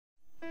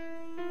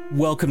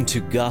Welcome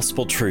to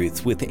Gospel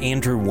Truth with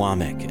Andrew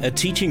Womack, a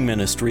teaching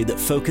ministry that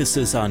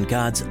focuses on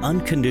God's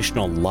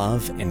unconditional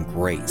love and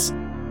grace.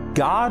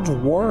 God's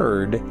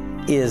Word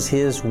is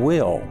His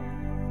will,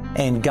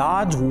 and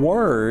God's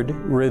Word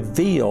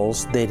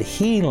reveals that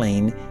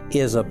healing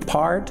is a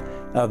part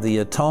of the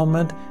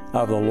atonement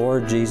of the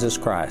Lord Jesus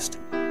Christ.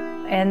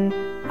 And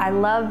I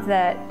love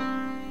that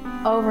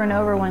over and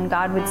over when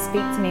God would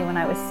speak to me when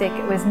I was sick,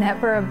 it was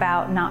never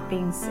about not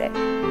being sick.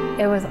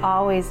 It was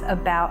always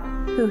about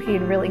who He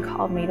had really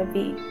called me to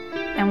be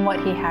and what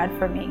He had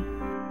for me.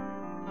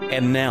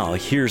 And now,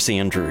 here's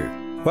Andrew.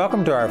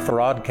 Welcome to our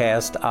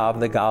broadcast of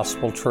the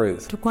Gospel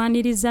Truth.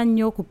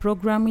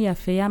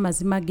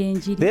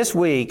 This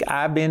week,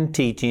 I've been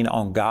teaching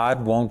on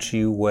God wants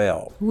you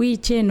well.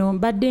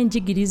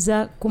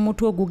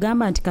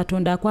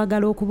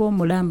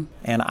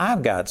 And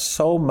I've got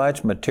so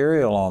much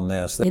material on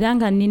this that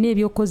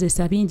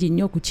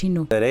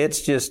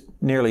it's just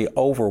nearly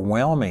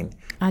overwhelming.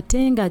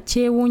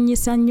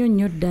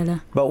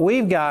 But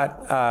we've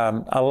got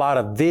a lot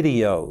of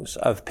videos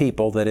of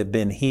people that have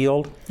been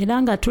healed.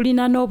 And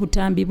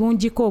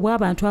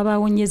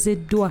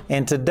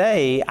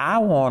today, I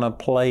want to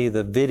play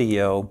the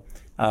video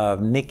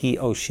of Nikki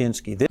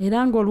Oshinsky.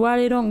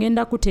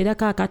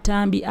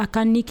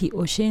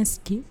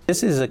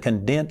 This is a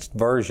condensed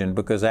version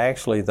because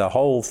actually the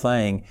whole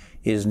thing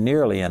is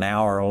nearly an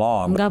hour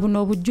long.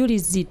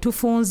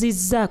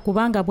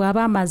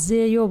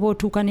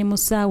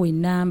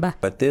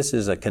 But this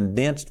is a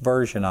condensed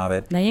version of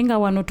it.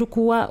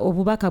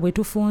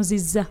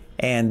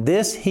 And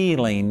this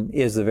healing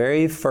is the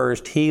very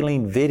first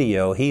healing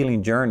video,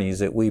 healing journeys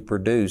that we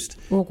produced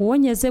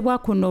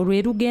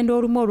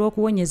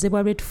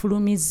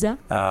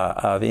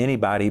of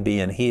anybody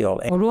being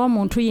healed.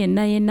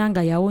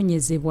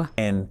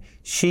 And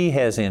she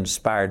has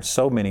inspired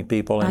so many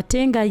people.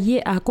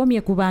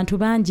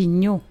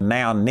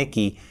 Now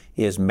Nikki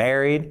is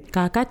married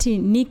and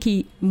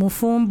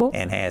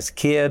has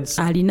kids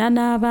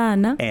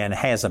and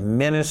has a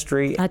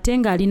ministry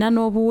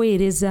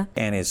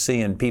and is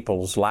seeing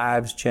people's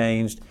lives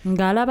changed. And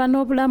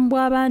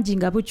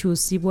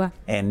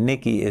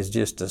Nikki is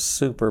just a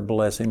super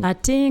blessing.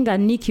 But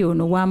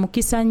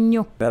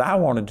I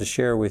wanted to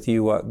share with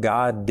you what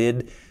God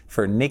did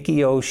for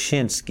Nikki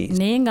Oshinsky.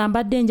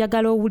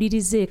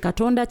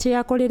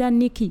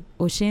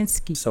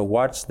 So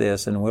watch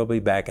this and we'll be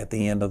back at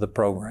the end of the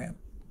program.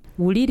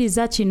 The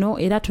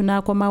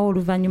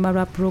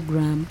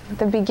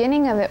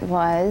beginning of it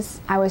was,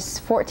 I was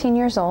 14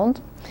 years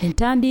old. And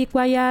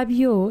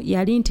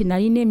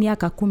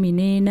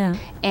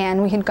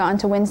we had gone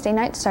to Wednesday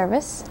night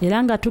service.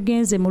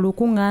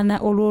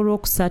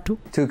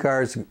 2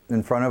 cars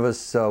in front of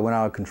us went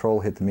out of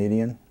control, hit the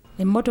median.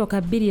 And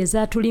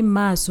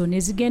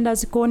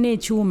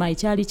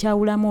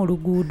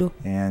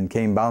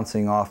came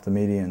bouncing off the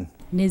median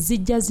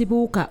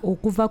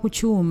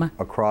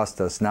across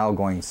us, now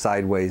going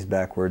sideways,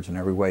 backwards, and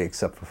every way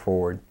except for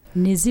forward.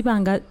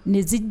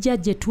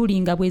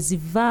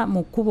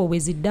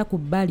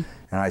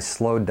 And I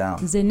slowed down.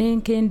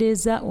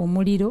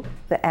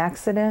 The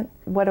accident,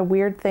 what a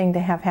weird thing to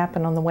have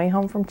happen on the way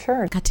home from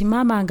church.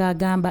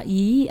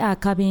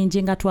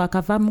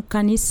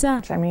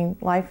 I mean,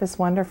 life is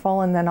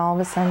wonderful, and then all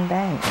of a sudden,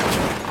 bang.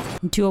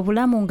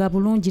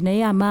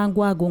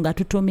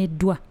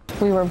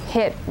 We were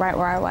hit right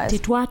where I was. The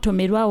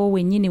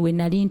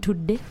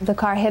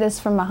car hit us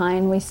from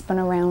behind. We spun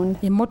around.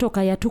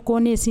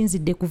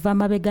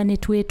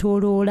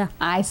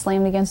 I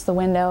slammed against the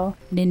window.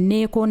 Then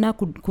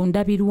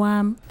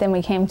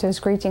we came to a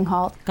screeching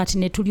halt.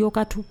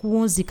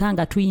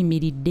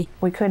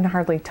 We couldn't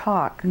hardly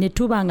talk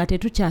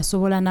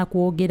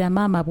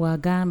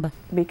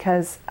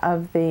because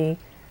of the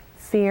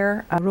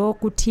fear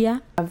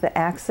of the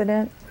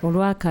accident.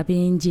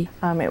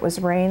 It was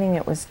raining,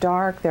 it was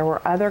dark, there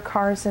were other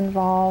cars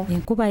involved.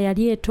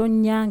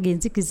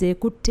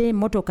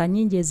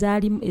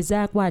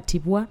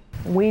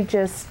 We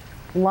just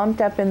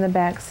lumped up in the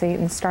back seat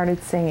and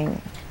started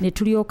singing.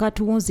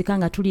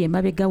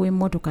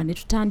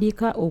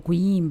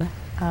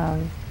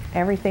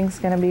 Everything's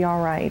going to be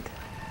all right.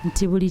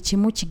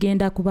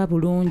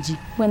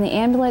 When the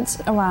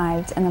ambulance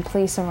arrived and the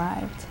police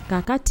arrived,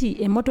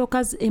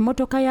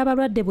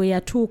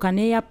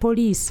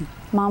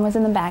 Mom was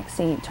in the back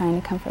seat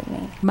trying to comfort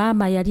me.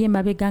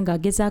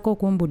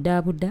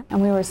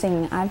 And we were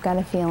singing, I've got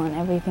a feeling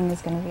everything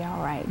is going to be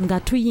all right.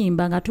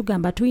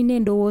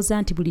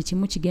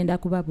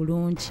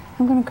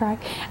 I'm going to cry.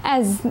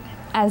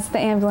 As the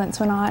ambulance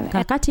went on.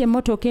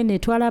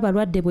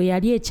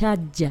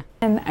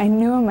 And I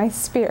knew in my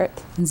spirit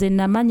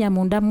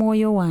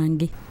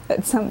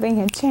that something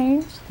had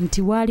changed.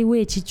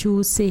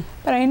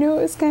 But I knew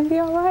it was going to be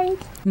all right.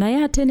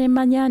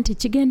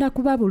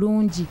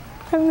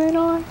 From then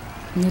on.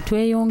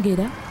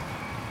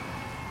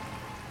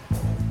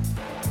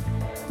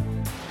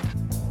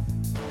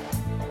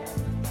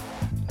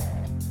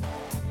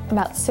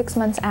 About 6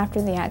 months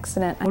after the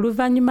accident,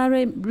 Oluvannyuma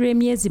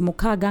lw'emyezi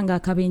 6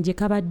 ng'akabenje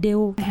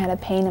kabaddewo. I had a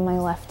pain in my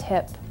left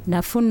hip.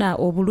 Nafuna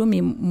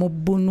obulumi mu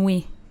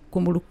bbunwe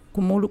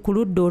ku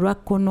ludda olwa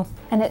kkono.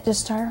 And it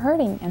just started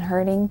hurting and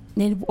hurting.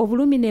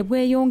 Obulumi ne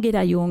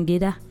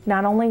bweyongera.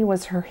 Not only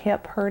was her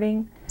hip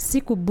hurting, si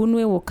ku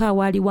bbunwe wokka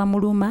awaali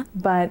wamuluma,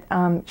 but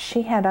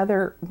she had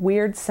other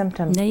weird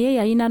symptoms. Naye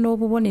yalina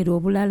n'obubonero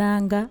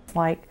obulala nga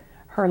like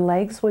her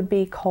legs would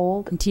be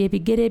cold, nti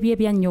ebigere bye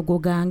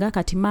byanyogoganga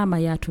kati maama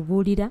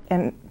yatubuulira,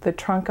 and the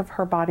trunk of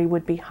her body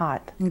would be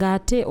hot.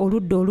 Ng'ate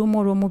oludda olumu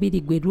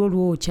olw'omubiri gwe lwo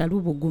lwokya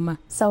lubuguma.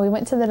 So we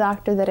went to the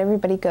doctor that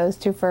everybody goes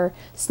to for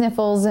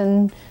sniffles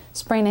and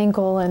sprained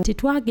ankle and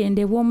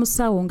titwagenda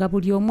ew'omusawo nga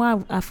buli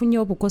omu afunye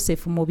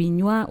obukosefu mu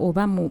binywa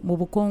oba mu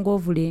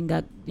bukongoovule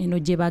nga eno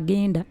gye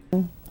bagenda.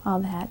 All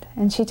that.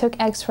 And she took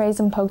x-rays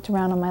and poked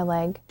around on my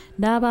leg.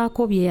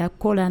 N'abaako bye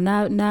yakola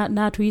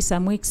n'atuyisa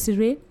mu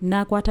x-ray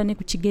n'akwata ne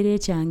ku kigere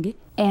kyange.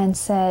 And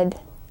said,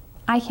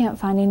 I can't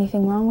find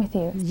anything wrong with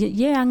you.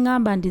 Ye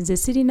yaŋŋamba nti nze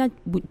sirina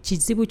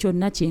kizibu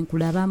kyonna kye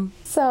nkulabamu.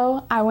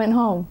 So I went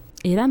home.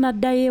 Era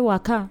n'addayo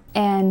ewaka.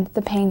 And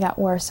the pain got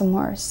worse and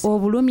worse.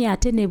 Obulumi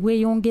ate ne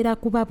bweyongera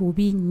kuba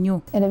bubi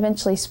nnyo. It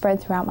eventually spread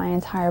throughout my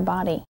entire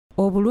body.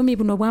 Obulumi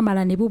buno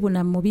bwamala ne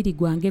bubuna mu mubiri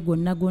gwange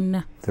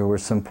gwonna. There were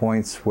some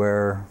points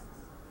where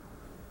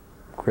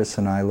Chris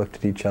and I looked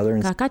at each other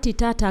and kakati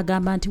taata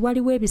agamba nti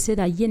waliwo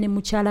ebiseera ye ne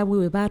mukyala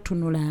we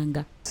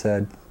baatunulanga.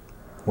 Said,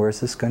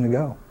 where's this going to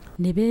go?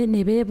 Ne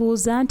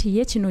beebuuza nti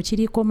ye kino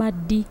kirikoma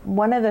ddi.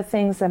 One of the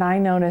things that I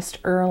noticed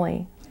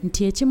early,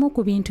 nti ekimu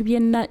ku bintu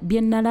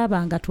bye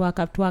nalaba nga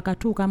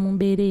twakatuuka mu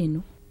mbeera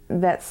eno,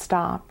 that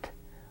stopped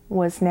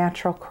was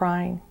natural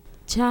crying.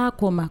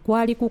 Kyakoma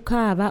kwali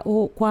kukaaba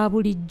kwa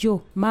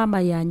bulijjo.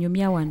 Maama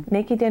yanyumya wano.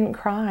 Nikki didn't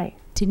cry.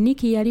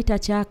 Nikki yali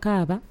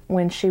takyakaaba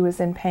when she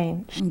was in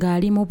pain.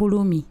 Ng'ali mu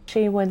bulumi.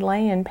 She would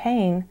lay in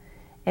pain,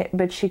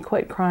 but she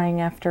quit crying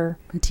after.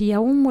 Nti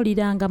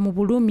yawummuliranga mu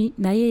bulumi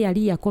naye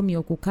yali yakomya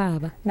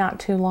okukaaba. Not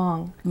too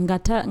long.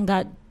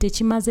 Nga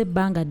tekimaze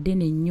ebbanga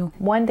ddene nnyo.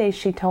 One day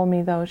she told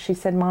me though, she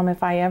said, Mom,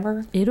 if I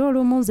ever. Era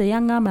olumu nze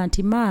yaŋŋamba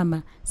nti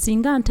maama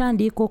singa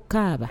ntandiika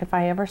okukaaba. If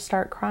I ever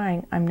start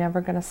crying, I'm never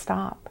going to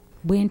stop.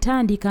 Bwe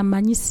ntandika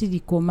mmanyi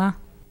sirikoma.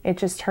 It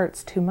just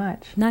hurts too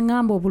much.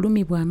 N'aŋŋamba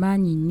obulumi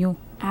bw'amaanyi nnyo.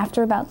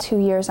 After about 2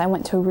 years, I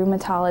went to a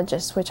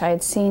rheumatologist, which I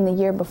had seen the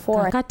year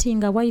before. Kakati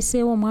nga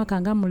wayiseewo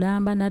omwaka nga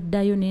mulamba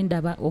n'addayo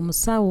n'endaba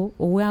omusawo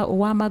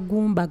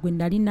ow'amagumba gwe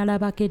nali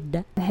nalabako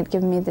edda. And had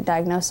given me the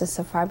diagnosis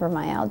of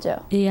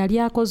fibromyalgia. Yali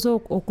akoze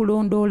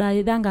okulondoola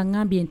era nga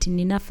ŋŋambye nti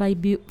nina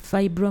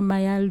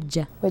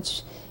fibromyalgia.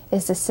 Which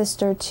is the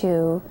sister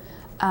to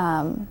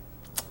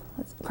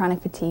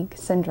chronic fatigue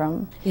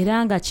syndrome.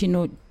 Era nga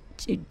kino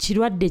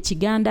kirwadde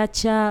kiganda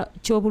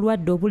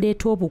ky'obulwadde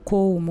obuleeta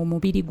obukoowu mu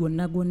mubiri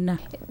gwonna.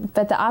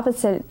 But the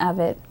opposite of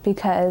it,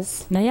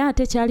 because naye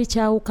ate kyali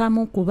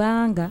kyawukamu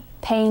kubanga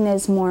pain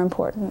is more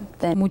important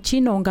than mu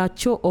kino nga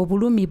kyo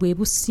obulumi bwe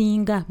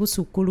businga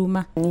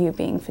busukkuluma. You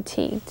being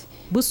fatigued.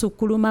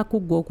 Busukkuluma ku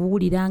ggwe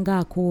okuwulira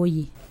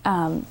ng'akooye.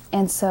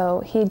 And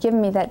so he had given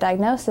me that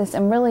diagnosis,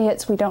 and really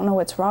we don't know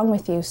what's wrong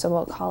with you, so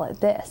we'll call it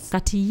this.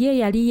 Kati ye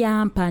yali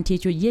yampa nti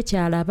ekyo ye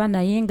kyalaba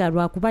naye nga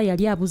lwakuba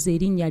yali abuza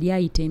erinnya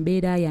lyayita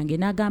embeera yange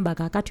n'agamba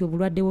kaakati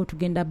obulwadde bwo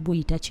tugenda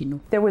buyita kino.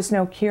 There was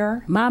no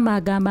cure. Maama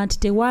agamba nti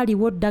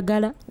tewaaliwo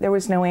ddagala. There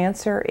was no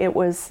answer. It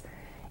was,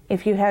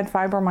 if you had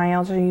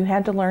fibromyalgia, you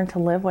had to learn to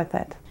live with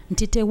it.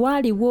 Nti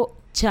tewaaliwo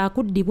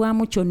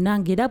kyakuddibwamu kyonna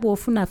ng'era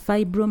bw'ofuna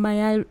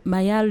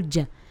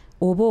fibromyalgia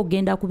oba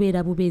ogenda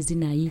kubeera bubeezi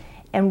naye.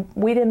 And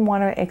we didn't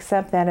want to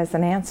accept that as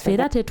an answer.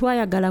 Era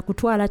tetwayagala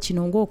kutwala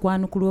kino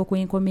ng'okwanukulwa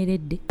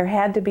okw'enkomeredde. There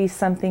had to be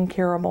something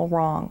curable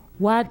wrong.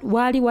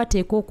 Waali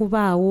wateeka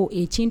okubaawo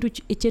ekintu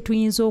kye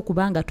tuyinza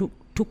okuba nga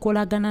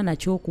tukolagana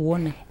nakyo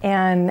okuwona.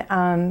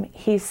 And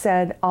he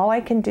said, all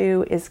I can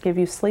do is give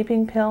you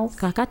sleeping pills.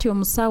 Kakati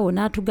omusawo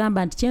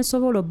n'atugamba nti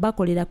kyensobola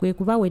obbakolera kwe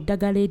kubawa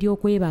eddagala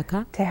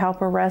ery'okwebaka. To help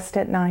her rest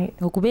at night.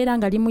 Okubeera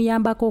nga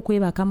limuyambako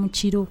okwebaka mu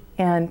kiro.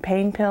 And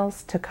pain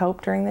pills to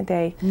cope during the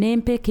day.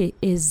 N'empeke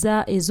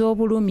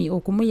ez'obulumi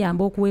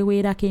okumuyamba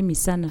okuweweerako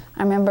emisana.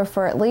 I remember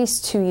for at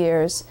least 2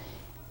 years,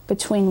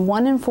 between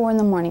 1 and 4 in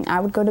the morning, I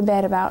would go to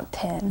bed about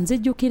 10.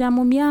 Nzijjukira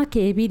mu myaka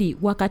ebiri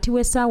wakati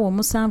w'essaawa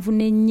 7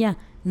 n'ennya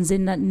nze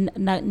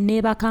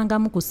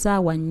neebakangamu ku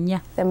ssaawa 4.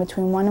 Then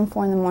between 1 and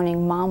 4 in the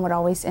morning, Mom would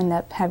always end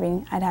up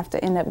I'd have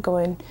to end up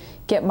going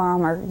get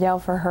Mom or yell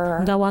for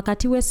her. Nga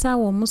wakati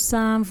w'essaawa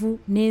 7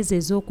 n'ezo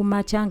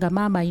ez'okumakya nga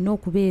maama alina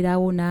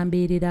okubeerawo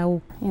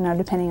n'ambeererawo. You know,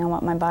 depending on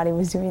what my body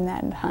was doing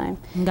that time.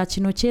 Nga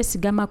kino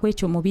kyesigama ku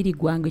ekyo omubiri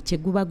gwange kye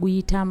guba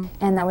guyitamu.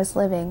 And I was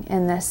living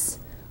in this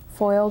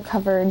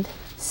foil-covered,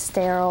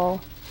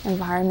 sterile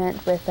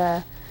environment with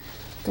a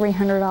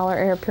 $300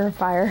 air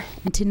purifier.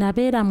 Nti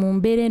nabeera mu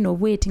mbeera eno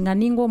bweti nga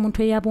ninga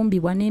omuntu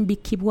eyabumbibwa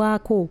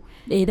n'embikkibwako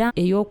era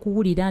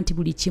ey'okuwulira nti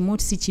buli kimu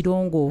si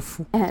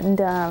kirongoofu.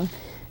 And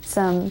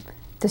some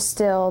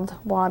distilled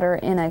water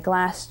in a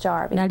glass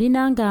jar.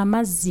 Nalinanga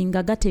amazzi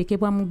nga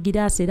gateekebwa mu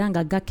giraasi era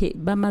nga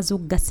bamaze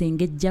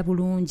okugasengejja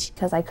bulungi.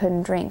 Because I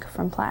couldn't drink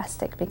from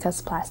plastic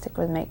because plastic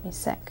would make me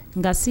sick.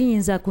 Nga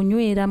siyinza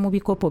kunywera mu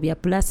bikopo bya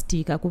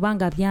plastika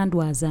kubanga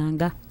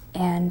byandwazanga.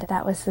 And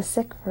that was the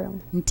sick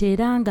room.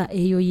 Nteeranga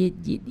eyo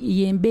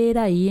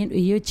yembeera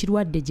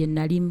ey'ekirwadde gye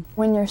nalimu.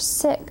 When you're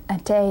sick, a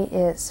day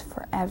is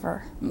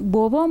forever.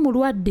 Bw'oba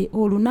omulwadde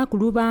olunaku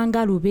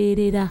lubanga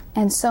lubeerera.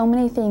 And so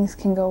many things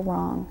can go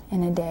wrong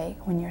in a day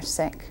when you're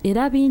sick.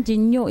 Era bingi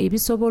nnyo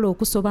ebisobola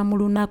okusoba mu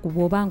lunaku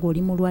bw'oba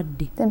ng'oli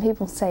mulwadde. Then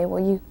people say, well,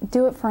 you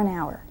do it for an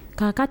hour.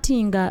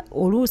 Kaakati nga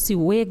oluusi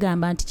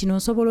weegamba nti kino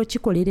nsobola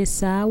okikolera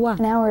essaawa.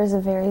 An hour is a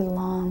very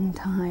long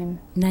time.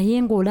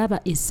 Naye ng'olaba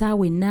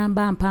essaawa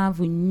ennamba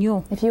mpanvu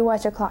nnyo. If you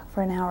watch a clock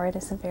for an hour, it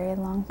is a very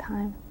long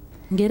time.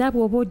 Ng'era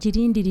bw'oba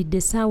ogirindiridde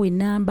essaawa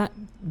ennamba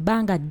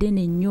bbanga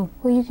ddene nnyo.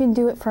 Well, you can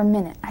do it for a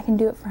minute. I can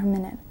do it for a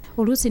minute.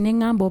 Oluusi ne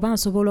ŋŋamba oba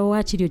nsobola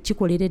waakiri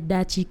okikolera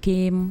eddakiika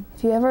emu.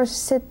 If you ever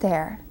sit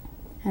there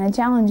and I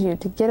challenge you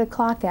to get a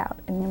clock out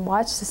and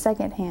watch the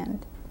second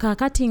hand.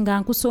 Kaakati nga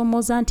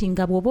nkusoomooza nti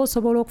nga bw'oba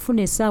osobola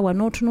okufuna essaawa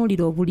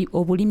n'otunuulira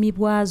obulimi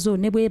bwazo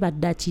ne bweba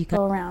ddakiika.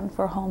 Go around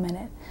for a whole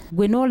minute.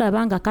 Gwe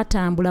n'olaba nga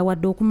katambula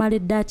wadde okumala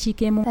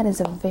eddakiika emu. That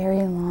is a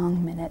very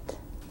long minute.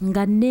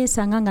 Nga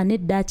neesanga nga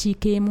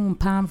n'eddakiika emu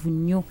mpanvu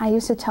nnyo. I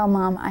used to tell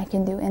Mom I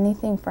can do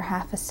anything for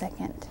half a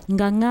second.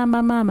 Nga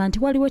ŋŋamba maama nti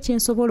waliwo kye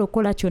nsobola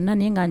okukola kyonna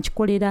naye nga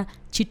nkikolera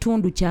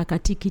kitundu kya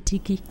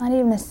katikitiki. Not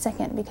even a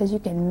second because you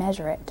can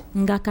measure it.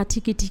 Nga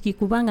katikitiki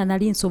kubanga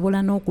nali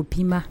nsobola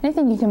n'okupima.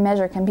 Anything you can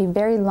measure can be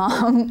very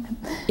long.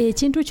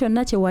 Ekintu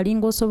kyonna kye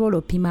walinga osobola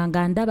opima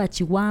nga ndaba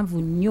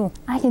kiwanvu nnyo.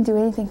 I can do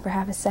anything for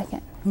half a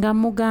second. Nga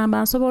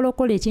mugamba nsobola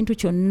okukola ekintu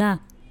kyonna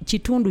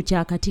kitundu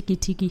kya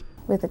katikitiki.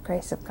 With the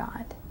grace of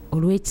God.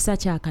 Olw'ekisa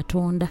kya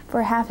Katonda.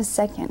 For half a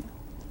second.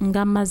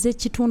 Nga mmaze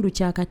kitundu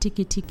kya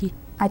katikitiki.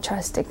 I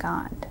trusted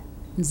God.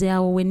 Nze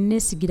awo we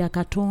neesigira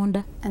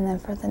Katonda. And then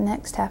for the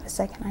next half a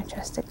second I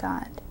trusted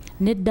God.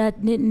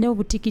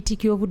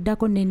 N'obutikitiki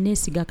obuddako ne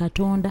neesiga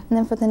Katonda. And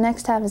then for the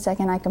next half a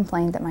second I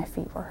complained that my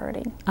feet were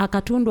hurting.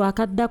 Akatundu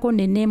akaddako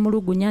ne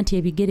neemulugunya nti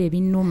ebigere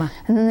binnuma.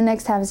 And then the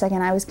next half a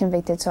second I was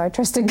convicted so I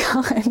trusted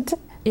God.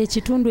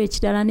 Ekitundu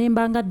ekirala ne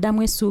mbanga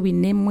ddamu essuubi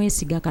ne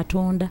mwesiga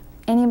Katonda.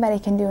 Anybody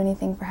can do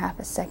anything for half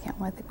a second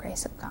with the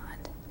grace of God.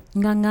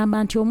 Nga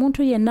ŋŋamba nti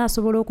omuntu yenna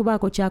asobola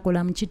okubaako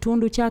kyakola mu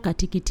kitundu kya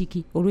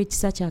katikitiki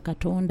olw'ekisa kya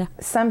Katonda.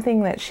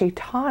 Something that she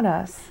taught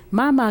us.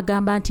 Maama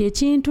agamba nti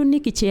ekintu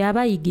Niki kye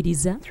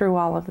yabayigiriza through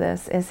all of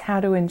this is how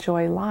to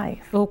enjoy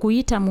life.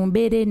 Okuyita mu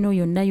mbeera eno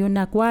yonna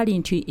yonna kwali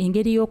nti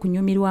engeri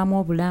y'okunyumirwamu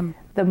obulamu.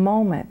 The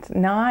moment,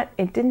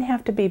 it didn't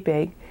have to be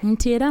big.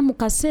 Nti era mu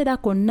kaseera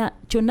konna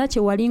kyonna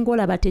kye walinga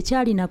olaba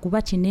tekyalina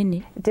kuba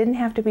kinene. It didn't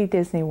have to be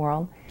Disney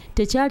World.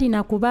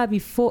 Tekyalina kuba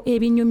bifo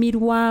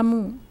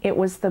ebinyumirwamu. It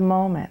was the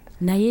moment.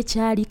 Naye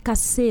kyali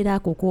kaseera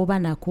ako k'oba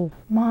nako.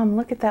 Mom,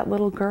 look at that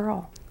little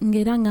girl.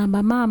 Ng'era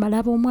ngamba maama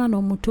laba omwana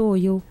omuto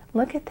oyo.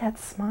 Look at that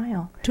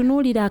smile.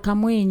 Tunuulira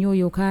akamwenyu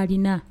oyo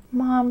k'alina.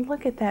 Mom,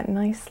 look at that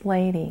nice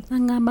lady.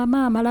 Ngamba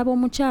maama laba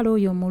omukyala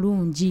oyo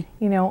omulungi.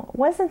 You know,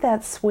 wasn't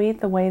that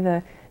sweet the way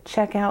the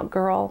checkout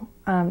girl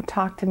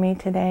talked to me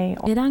today?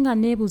 Era nga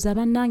neebuuza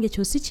bannange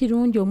kyo si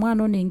kirungi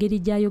omwana ono engeri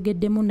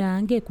gy'ayogeddemu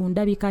nange ku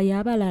ndabika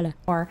y'abalala.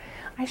 Or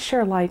I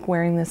sure like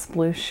wearing this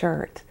blue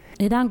shirt.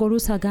 Era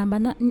ng'oluusi agamba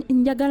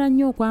njagala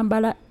nnyo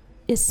okwambala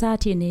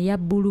essaati eno eya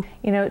bbulu.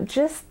 You know,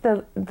 just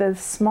the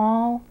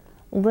small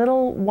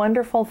little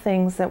wonderful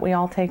things that we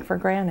all take for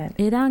granted.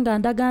 Era nga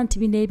ndaga nti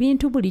bino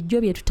ebintu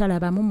bulijjo bye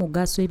tutalabamu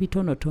mugaso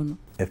ebitonotono.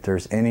 If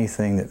there's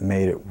anything that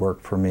made it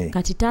work for me.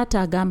 Kati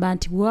taata agamba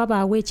nti bwe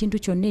wabaawo ekintu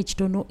kyonna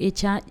ekitono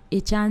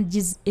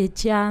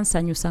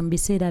ekyansanyusa mu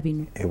biseera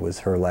bino. It was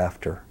her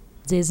laughter.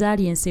 Ze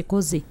zaali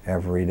enseko ze.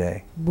 Every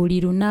day.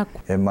 Buli lunaku.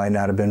 It might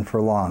not have been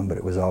for long, but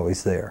it was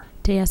always there.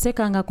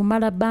 Teyasekanga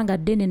kumala bbanga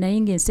ddene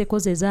naye ng'enseko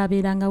ze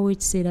zaabeerangawo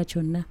ekiseera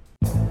kyonna.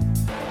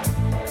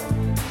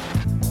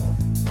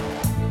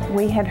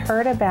 We had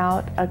heard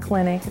about a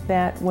clinic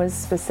that was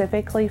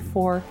specifically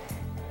for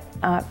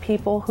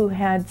people who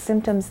had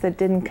symptoms that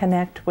didn't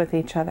connect with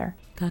each other.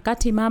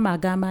 Kakati maama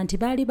agamba nti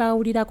baali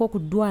baawulirako ku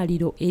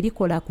ddwaliro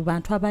erikola ku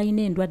bantu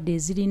abalina endwadde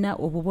ezirina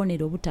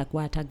obubonero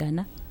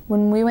obutakwatagana.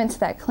 When we went to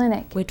that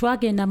clinic, bwe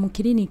twagenda mu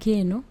kiriniki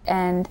eno,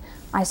 and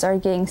I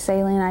started getting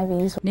saline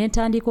IVs, ne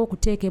ntandika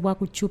okuteekebwa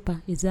ku ccupa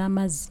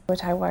ez'amazzi,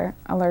 which I were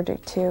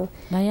allergic to,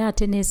 naye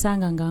ate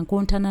neesanga nga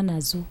nkontana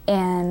nazo,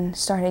 and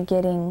started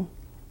getting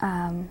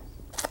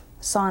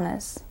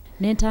saunas.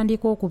 Ne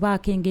ntandika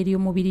okubaako engeri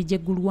omubiri gye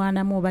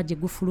gulwanamu oba gye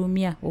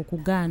gufulumya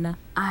okugaana.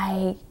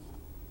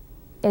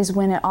 Is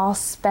when it all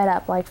sped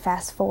up like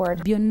fast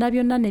forward. Byonna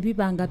byonna ne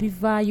biba nga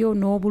bivaayo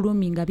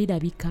n'obulumi nga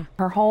birabika.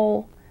 Her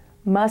whole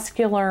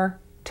muscular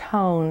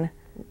tone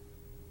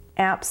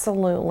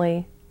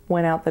absolutely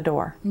went out the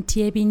door.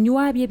 Nti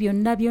ebinywa bye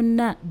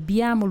byonna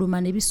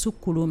byamuluma ne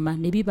bisukkuluma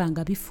ne biba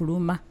nga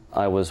bifuluma.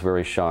 I was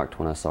very shocked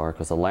when I saw her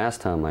because the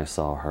last time I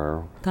saw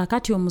her,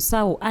 Kaakati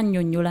omusawo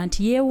annyonnyola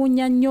nti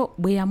yeewuunya nnyo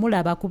bwe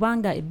yamulaba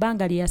kubanga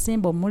ebbanga lye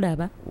yasemba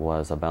omulaba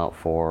was about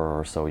 4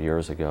 or so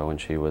years ago, and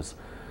she was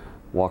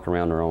walking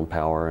around her own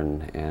power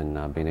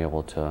and being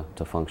able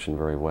to function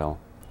very well.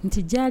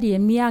 nti gyali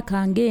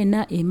emyaka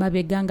ng'ena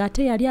emabega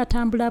ng'ate yali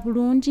atambula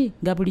bulungi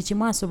nga buli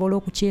kimu asobola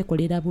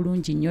okukyekolera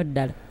bulungi nnyo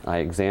ddala. I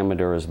examined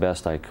her as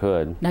best I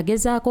could.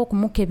 Nagezaako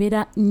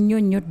okumukebera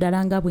nnyo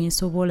ddala nga bwe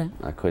nsobola.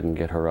 I couldn't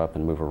get her up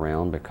and move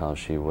around because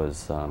she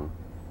was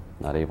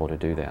not able to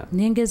do that.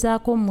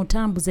 Nengezaako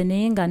mutambuze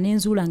naye nga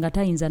nenzuula nga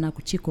tayinza na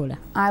kukikola.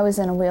 I was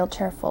in a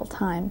wheelchair full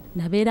time.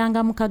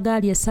 Nabeeranga mu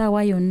kagaali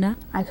essaawa yonna.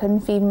 I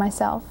couldn't feed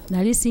myself.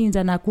 Nali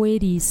siyinza na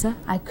kweriisa.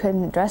 I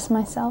couldn't dress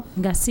myself.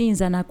 Nga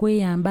siyinza na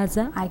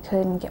kweyambaza. I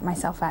couldn't get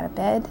myself out of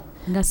bed.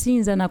 Nga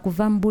siyinza na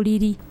kuva mu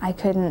buliri. I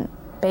couldn't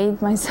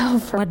bathe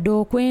myself. Wadde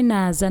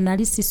okwenaaza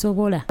nali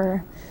sisobola.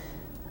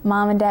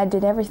 Mom and Dad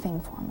did everything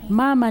for me.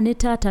 Maama ne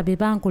taata be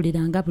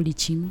bankoleranga buli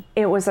kimu.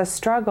 It was a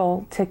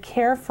struggle to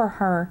care for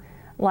her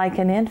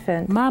like an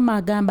infant. Maama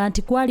agamba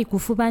nti kwali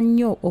kufuba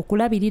nnyo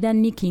okulabirira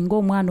Nikki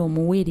ng'omwana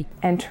omuwere.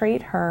 And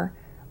treat her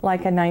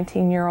like a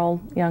 19-year-old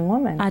young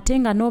woman. Ate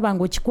nga n'oba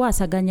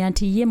ng'okikwasaganya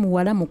nti ye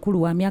muwala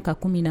mukulu wa myaka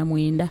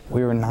 19.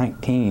 We were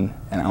 19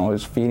 and I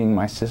was feeding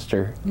my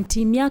sister.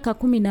 Nti myaka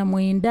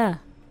 19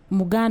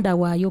 muganda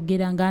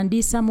waayogera nga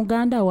ndiisa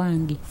muganda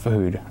wange.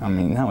 Food. I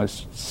mean, that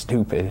was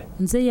stupid.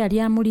 Nze yali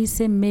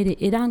amuliisa emmere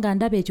era nga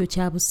ndaba ekyo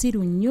kya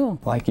busiru nnyo.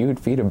 Like you would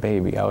feed a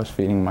baby, I was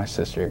feeding my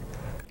sister.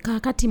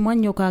 Kaakati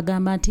mwannyoko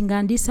agamba nti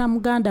nga ndiisa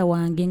muganda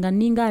wange nga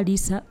ninga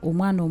aliisa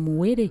omwana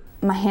omuwere.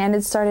 My hand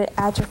had started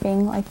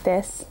atrophying like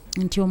this.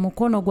 Nti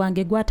omukono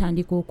gwange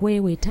gwatandika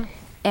okweweta.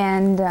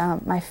 And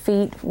my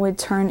feet would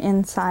turn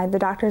inside. The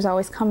doctors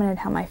always commented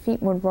how my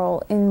feet would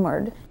roll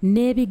inward.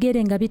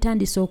 N'ebigere nga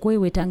bitandise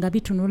okweweta nga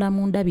bitunula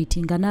munda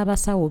biti nga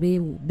n'abasawo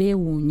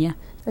beewuunya.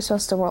 They're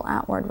supposed to roll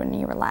outward when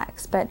you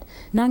relax, but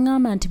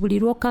n'aŋŋamba nti buli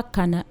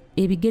lw'okkakkana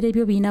ebigere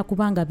byo birina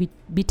kuba nga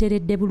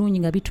biteredde bulungi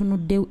nga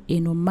bitunudde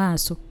eno mu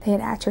maaso. They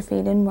had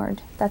atrophied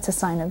inward. That's a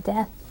sign of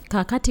death.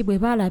 Kaakati bwe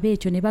baalaba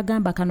ekyo ne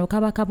bagamba kano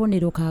kaba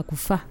kabonero ka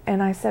kufa.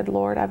 And I said,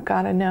 Lord, I've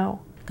got to know.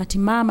 Kati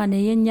maama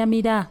ne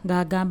yennyamira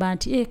ng'agamba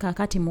nti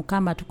kaakati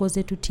Mukama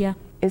tukoze tutya?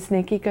 Is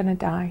Nikki gonna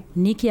die?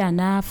 Nikki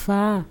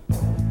anaafa.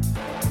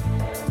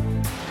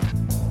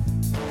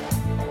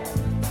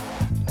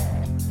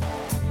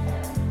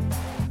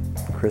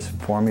 Chris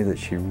informed me that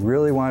she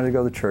really wanted to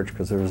go to church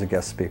because there was a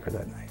guest speaker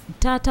that night.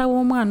 Taata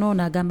w'omwana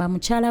ono agamba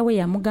mukyala we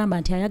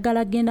yamugamba nti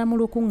ayagala genda mu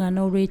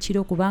lukuŋŋaana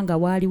olw'ekiro kubanga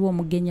waaliwo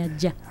omugenyi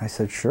ajja. I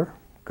said, sure,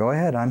 go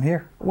ahead, I'm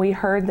here. We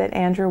heard that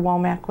Andrew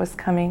Womack was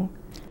coming.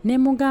 Ne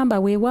mugamba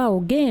weewaawo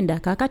genda.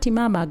 Kaakati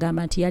maama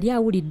agamba nti yali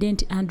awulidde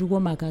nti Andrew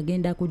Womack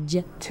agenda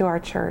kujja. To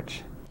our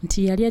church.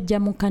 Nti yali ajja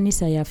mu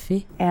kkanisa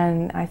yaffe.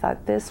 And I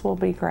thought this will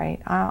be great.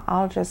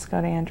 I'll just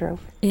go to Andrew.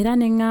 Era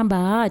ne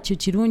ŋŋamba kyo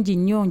kirungi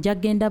nnyo nja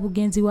genda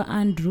bugenzi wa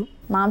Andrew.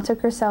 Mom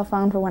took her cell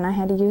phone for when I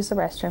had to use the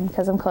restroom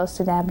because I'm close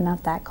to Dad but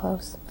not that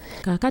close.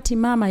 Kaakati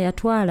maama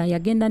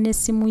yagenda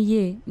n'essimu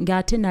ye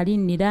ng'ate nali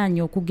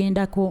nniraanye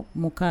okugendako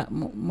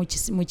mu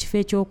kifo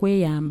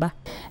eky'okweyamba.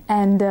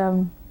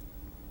 And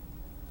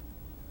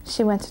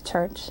she went to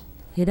church.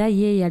 Era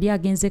ye yali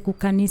agenze ku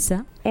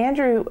kkanisa.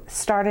 Andrew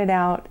started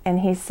out and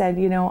he said,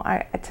 you know,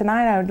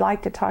 tonight I would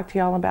like to talk to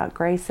you all about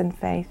grace and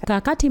faith.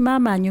 Kaakati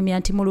maama anyumya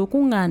nti mu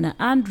lukuŋŋaana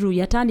Andrew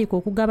yatandika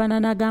okugabana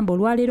n'agamba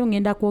olwaleero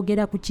ngenda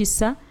kwogera ku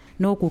kisa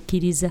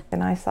n'okukkiriza.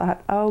 And I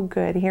thought, oh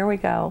good, here we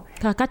go.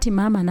 Kaakati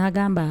maama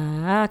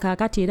n'agamba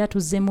kaakati era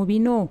tuzze mu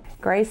bino.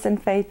 Grace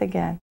and faith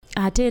again.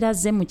 Ate era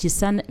azze mu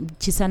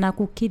kisa na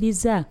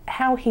kukkiriza.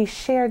 How he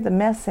shared the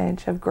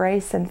message of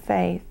grace and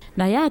faith.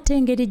 Naye ate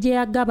engeri gye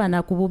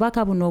yagabana ku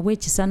bubaka buno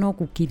obw'ekisa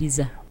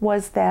n'okukkiriza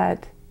was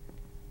that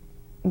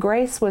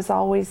grace was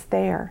always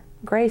there.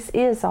 Grace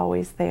is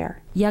always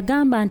there.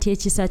 Yagamba nti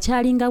ekisa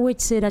kyalingawo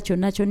ekiseera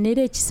kyonna kyonna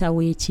era ekisa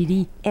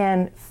weekiri.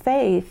 And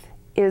faith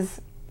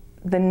is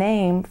the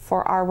name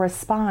for our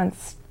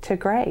response to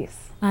grace.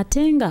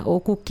 Ate nga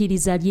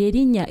okukkiriza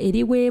ly'erinnya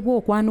eriweebwa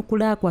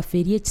okwanukula kwaffe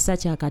eri ekisa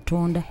kya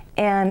Katonda.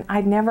 And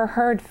I'd never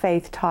heard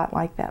faith taught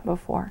like that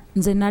before.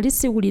 Nze nali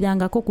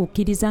siwulirangako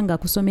kukkiriza nga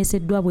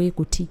kusomeseddwa bwe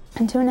kuti.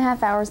 And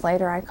 2.5 hours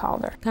later I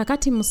called her.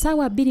 Kaakati mu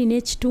ssaawa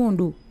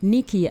 2.5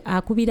 Nikki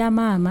akubira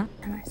maama.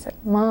 And I said,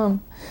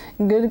 Mom,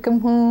 I'm going to come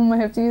home. I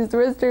have to use the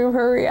restroom.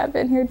 Hurry, I've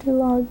been here too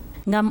long.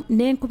 Nga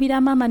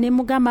nenkubira maama ne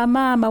mugamba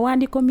maama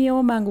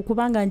wandikomyewo mangu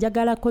kubanga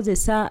njagala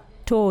kozesa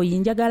toyi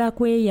njagala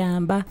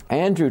kweyamba.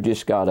 Andrew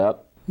just got up.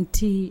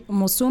 Nti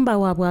musumba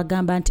waabwe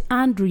agamba nti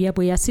Andrew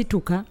yabwe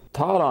yasituka.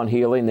 Taught on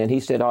healing, then he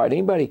said, all right,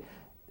 anybody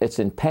that's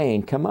in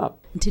pain, come up.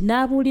 Nti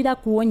n'abuulira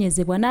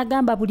kuwonyezebwa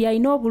n'agamba buli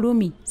alina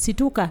obulumi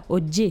situka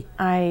ojje.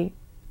 I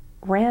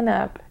ran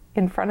up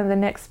in front of the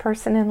next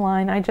person in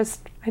line. I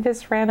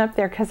just ran up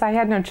there because I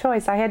had no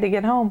choice. I had to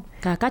get home.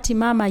 Kakati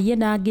maama ye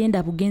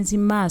n'agenda bugenzi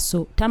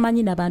maaso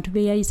tamanyi na bantu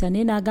be yayisa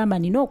naye n'agamba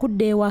nina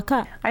okudda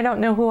ewaka. I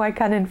don't know who I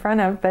got in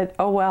front of, but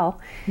oh well.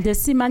 Nze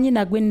simanyi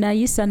na gwe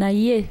nayisa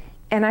naye.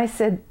 And I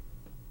said,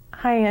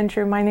 "Hi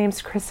Andrew, my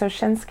name's Chris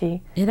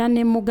Oshinsky." Era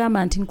ne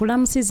mugamba nti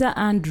nkulamusiza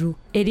Andrew,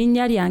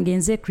 erinnya lyange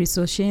nze Chris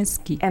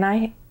Oshinsky. And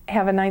I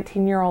have a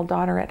 19-year-old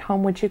daughter at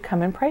home. Would you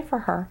come and pray for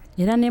her?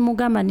 Era ne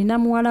mugamba nina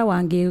muwala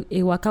wange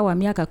ewaka wa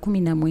myaka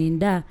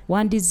 19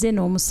 wandizze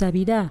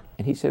n'omusabira.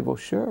 And he said, well,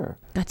 sure.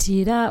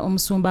 Kati era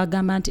omusumba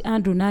agamba nti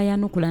Andrew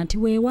n'ayanukula nti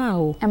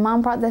weewaawo. And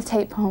Mom brought the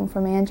tape home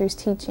from Andrew's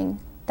teaching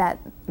that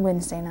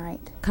Wednesday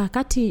night.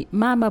 Kakati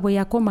maama bwe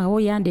yakomawo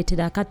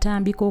yandeetera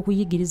akatambi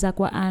k'okuyigiriza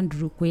kwa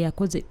Andrew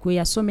kwe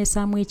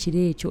yasomesaamu ekiro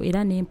ekyo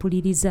era ne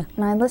mpuliriza.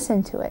 And I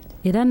listened to it.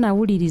 Era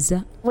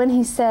nawuliriza. When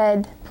he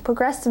said,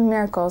 progressive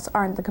miracles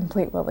aren't the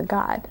complete will of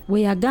God.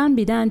 We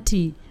yagambira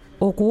nti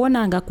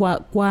okuwonanga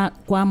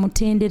kwa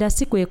mutendera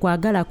si kwe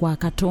kwagala kwa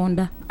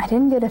Katonda. I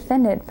didn't get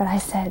offended, but I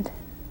said,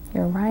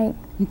 you're right.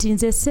 Nti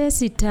nze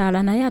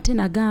seesitaala naye ate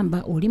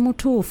nagamba oli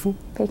mutuufu.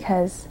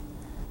 Because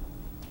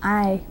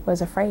I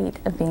was afraid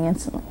of being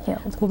instantly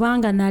healed.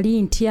 Kubanga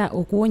nali ntya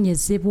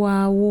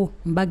okuwonyezebwawo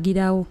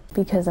mbagirawo.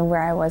 Because of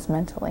where I was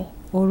mentally.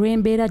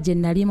 Olw'embeera gye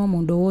nalimu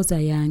mu ndowooza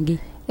yange.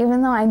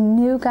 Even though I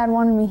knew God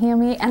wanted me to heal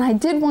me and I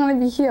did want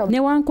to be healed.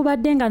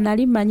 Newankubadde nga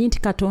nali mmanyi nti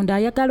Katonda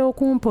ayagala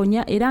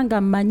okumponya era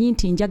nga mmanyi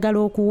nti njagala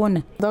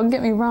okuwona. Don't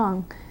get me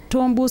wrong.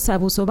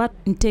 Tombuusabuusa oba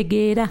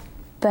ntegeera.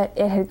 But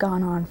it had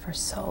gone on for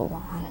so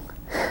long.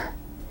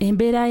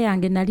 Embeera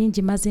yange nali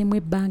ngimazeemu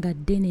ebbanga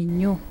ddene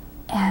nnyo.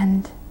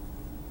 And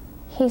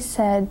he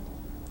said,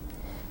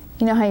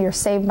 you know how you're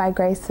saved by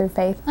grace through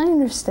faith? I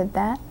understood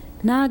that.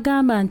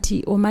 N'agamba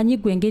nti omanyi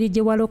gwe engeri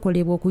gye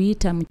walokolebwa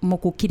okuyita mu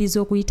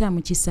kukkiriza okuyita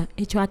mu kisa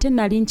ekyo ate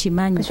nali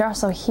nkimanyi. But you're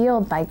also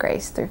healed by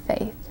grace through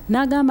faith.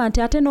 N'agamba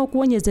nti ate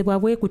n'okuwonyezebwa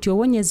bwe kutyo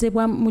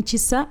owonyezebwa mu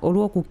kisa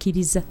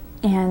olw'okukkiriza.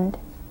 And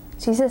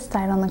Jesus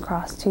died on the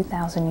cross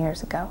 2,000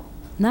 years ago.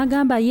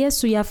 N'agamba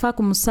Yesu yafa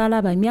ku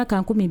musaalaba emyaka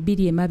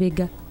 2000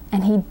 emabega.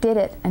 And he did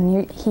it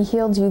and he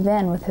healed you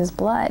then with his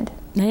blood.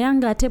 Naye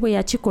nga ate bwe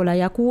yakikola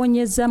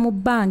yakuwonyeza mu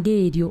bbanga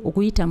eryo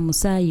okuyita mu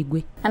musaayi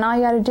gwe. And all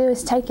you got to do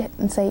is take it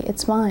and say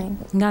it's mine.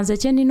 Nga nze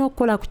kye nnina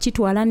okukola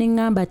kukitwala ne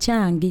ŋŋamba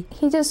kyange.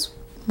 He just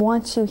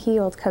wants you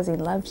healed because he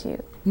loves you.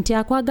 Nti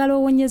akwagala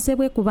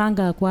owonyezebwe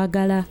kubanga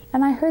akwagala.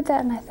 And I heard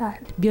that and I thought,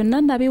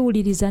 byonna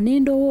nabiwuliriza ne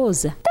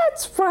ndowooza.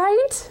 That's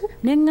right.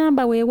 Ne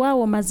ŋŋamba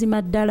weewaawo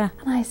mazima ddala.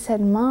 And I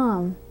said,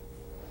 Mom,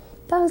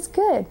 that was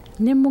good.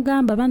 Ne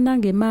mugamba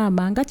bannange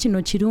maama nga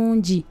kino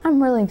kirungi.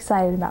 I'm really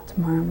excited about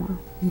tomorrow, Mom.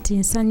 Nti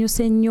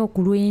nsanyuse nnyo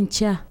ku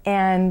lw'enkya.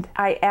 And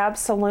I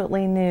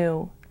absolutely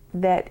knew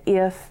that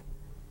if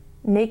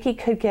Nikki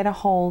could get a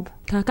hold.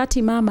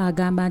 Kakati maama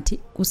agamba nti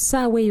ku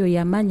ssaawa eyo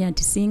yamanya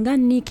nti singa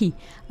Nikki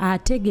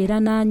ategeera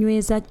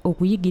n'anyweza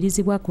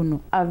okuyigirizibwa kuno.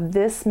 Of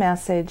this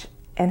message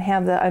and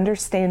have the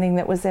understanding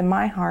that was in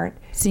my heart.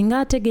 Singa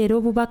ategeera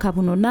obubaka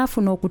buno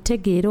n'afuna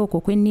okutegeera okwo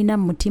kwe nnina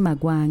mu mutima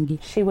gwange.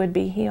 She would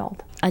be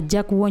healed.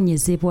 Ajja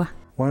kuwonyezebwa.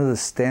 One of the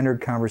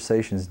standard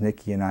conversations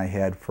Nikki and I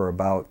had for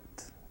about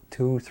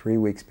 2-3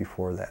 weeks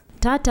before that.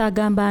 Taata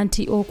agamba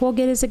nti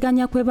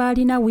okwogerezeganya kwe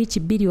baalina wiiki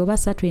 2 oba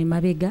 3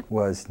 emabega.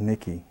 Was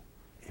Nikki,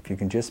 if you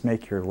can just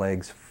make your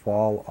legs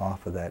fall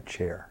off of that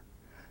chair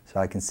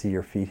so I can see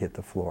your feet hit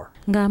the floor.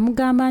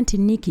 Ng'amugamba nti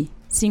Nikki,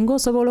 singa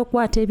osobola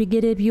okukwata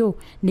ebigere byo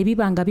ne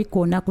biba nga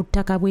bikoona ku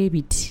ttaka bwe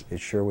biti. It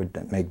sure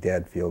would make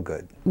Dad feel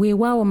good.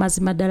 Weewaawo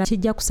mazima ddala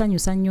kijja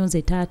kusanyusa nnyo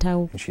nze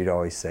taatawo. And she'd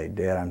always say,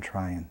 Dad, I'm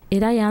trying.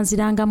 Era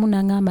yanzirangamu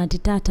n'aŋŋamba nti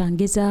taata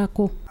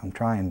ngezaako. I'm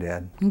trying,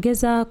 Dad.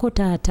 Ngezaako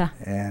taata.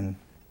 And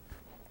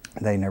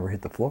they never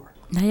hit the floor.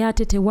 Naye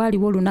ate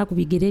tewaaliwo olunaku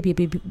bigere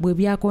bye bwe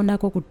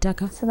byakoonako ku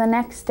ttaka. So the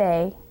next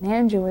day,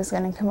 Andrew was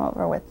going to come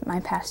over with my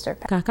pastor.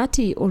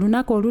 Kakati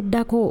olunaku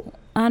oluddako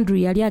Andrew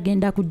yali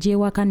agenda kujja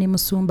ewaka ne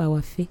musumba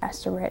waffe.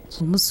 Pastor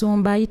Rich.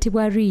 Omusumba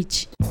ayitibwa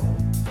Rich.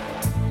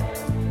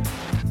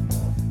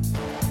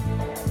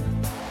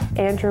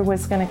 Andrew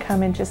was going to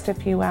come in just a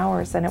few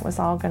hours and it was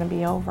all going to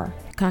be over.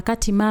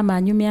 Kakati maama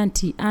anyumya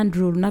nti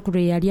Andrew olunaku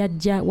lwe yali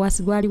ajja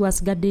lwali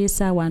wasigaddeyo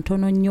essaawa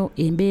ntono nnyo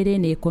embeera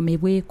eno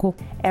ekomebweko.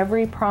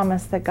 Every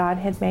promise that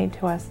God had made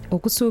to us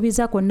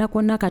okusuubiza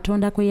kwonna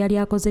Katonda kwe yali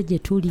akoze gye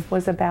tuli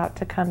was about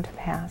to come to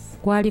pass.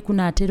 Kwali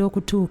kunaatera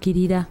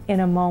okutuukirira. In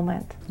a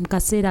moment. Mu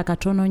kaseera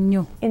katono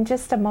nnyo. In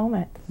just a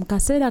moment. Mu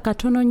kaseera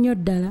katono nnyo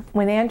ddala.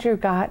 When Andrew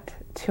got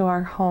to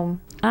our home.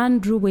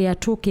 Andrew bwe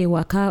yatuuka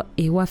ewaka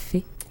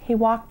ewaffe. He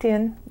walked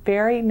in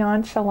very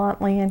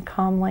nonchalantly and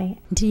calmly.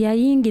 Nti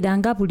yayingira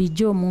nga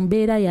bulijjo mu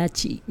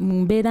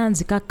mbeera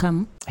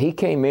nzikakkamu. He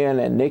came in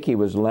and Nikki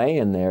was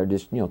laying there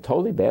just,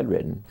 totally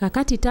bedridden.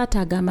 Kakati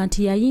taata agamba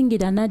nti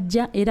yayingira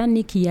n'ajja era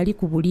Nikki yali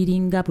ku buliri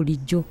nga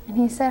bulijjo. And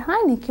he said,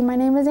 "Hi Nikki, my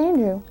name is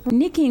Andrew."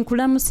 Nikki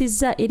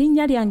nkulamusizza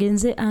erinnya lyange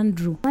nze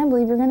Andrew. I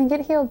believe you're going to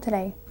get healed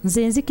today.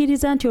 Nze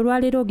nzikiriza nti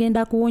olwaleero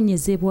ogenda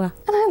kuwonyezebwa.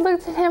 And I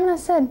looked at him and I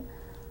said,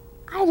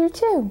 "I do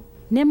too."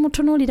 Ne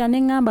mutunuulira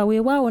ne ŋŋamba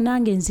weewaawo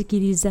nange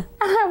nzikiriza.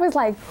 And I was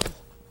like,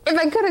 If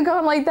I could have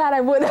gone like that,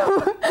 I would have.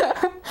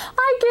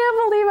 I can't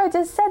believe I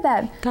just said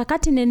that.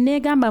 Kakati ne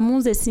neegamba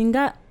munze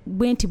singa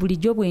bwe nti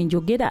bulijjo bwe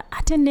njogera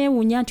ate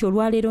neewuunya nti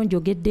olwaleero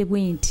njogedde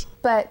bwe nti.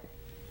 But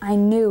I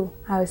knew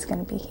I was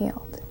going to be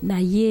healed.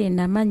 Naye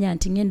namanya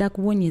nti ngenda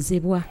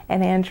kuwonyezebwa.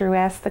 And Andrew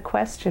asked the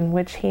question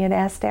which he had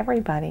asked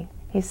everybody.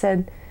 He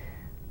said,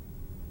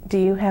 "Do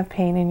you have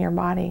pain in your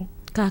body?"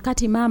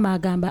 Kaakati maama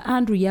agamba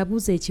Andrew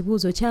yabuuza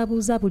ekibuuzo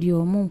ky'abuuza buli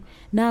omu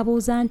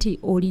n'abuuza nti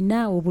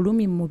olina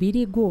obulumi mu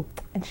mubiri gwo?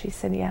 And she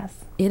said yes.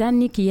 Era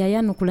Nikki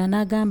yayanukula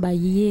n'agamba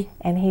ye.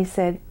 And he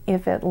said,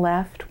 "If it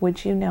left,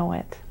 would you know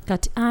it?"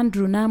 Kati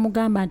Andrew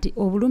n'amugamba nti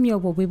obulumi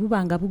obwo bwe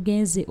buba nga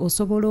bugenze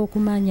osobola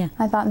okumanya.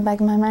 I thought in the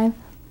back of my mind,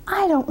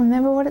 I don't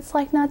remember what it's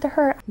like not to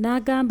hurt.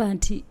 N'agamba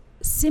nti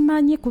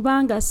simanyi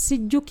kubanga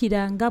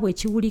sijjukira nga bwe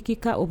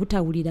kiwulikika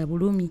obutawulira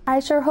bulumi. I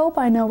sure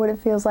hope I know what it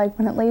feels like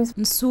when it leaves.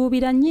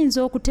 Nsuubira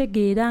nnyinza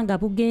okutegeera nga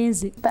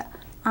bugenze. But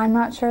I'm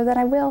not sure that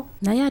I will.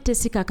 Naye ate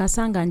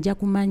sikakasa nga nja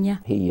kumanya.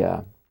 He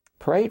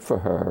prayed for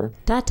her.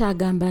 Taata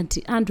agamba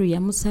nti Andrew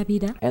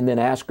yamusabira. And then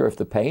asked her if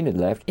the pain had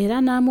left.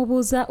 Era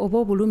n'amubuuza oba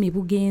obulumi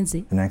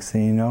bugenze. The next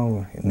thing you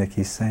know,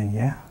 Nikki's saying,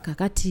 yeah.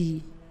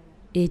 Kakati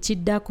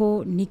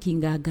ekiddako Nikki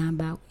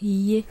ng'agamba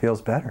iye.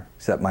 Feels better,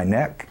 except my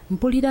neck.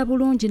 Mpulira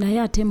bulungi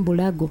naye ate mu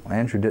bulago.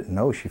 Andrew didn't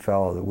know she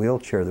fell out of the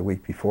wheelchair the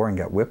week before and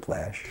got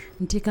whiplash.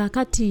 Nti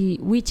kakati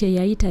wiiki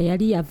eyayita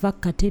yali yava ku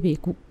katebe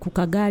ku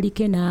kagaali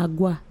ke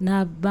n'agwa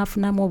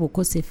n'abafunamu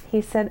obukosefu.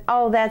 He said,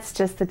 "Oh, that's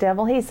just the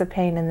devil. He's a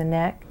pain in the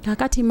neck."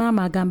 Kakati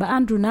maama agamba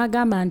Andrew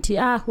n'agamba nti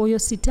oyo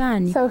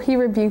sitaani. So he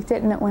rebuked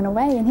it and it went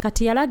away. And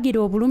kati yalagira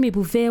obulumi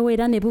buveewo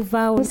era ne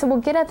buvaawo. He said, "Well,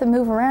 get up and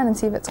move around and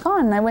see if it's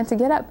gone." And I went to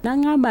get up.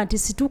 N'agamba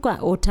nti situka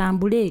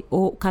otambule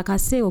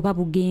kakase oba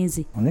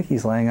bugenze. Well,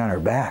 Nikki's laying on her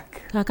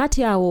back.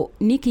 Kakati awo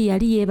Nikki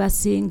yali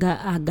yeebase nga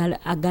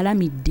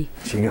agalamidde.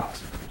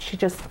 She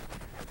just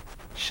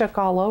shook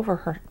all over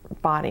her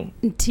body.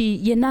 Nti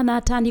yenna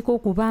n'atandika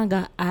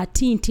okubanga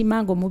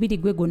atintima ng'omubiri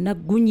gwe gwonna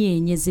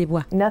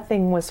gunyeenyezebwa.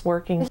 Nothing was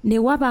working. Ne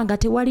waba nga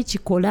tewali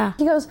kikola.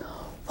 He goes,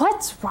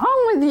 "What's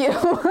wrong with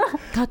you?"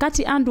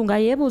 Kakati Andrew nga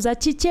yeebuuza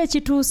kiki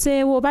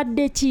ekituuseewo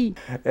badde ki?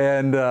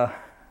 And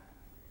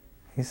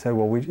he said,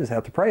 well, we just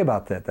have to pray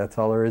about that. That's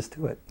all there is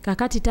to it.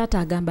 Kakati taata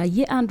agamba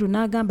ye Andrew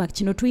n'agamba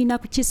kino tulina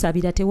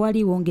kukisabira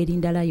tewaliiwo ngeri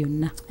ndala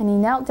yonna. And he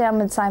knelt down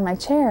beside my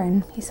chair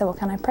and he said, "Well,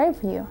 can I pray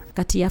for you?"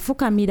 Kati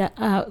yafukamira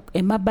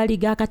emabbali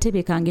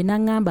g'akatebe kange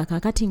n'agamba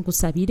kakati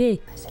nkusabire. I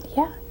said,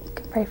 "Yeah, you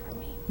can pray for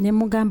me." Ne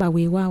mugamba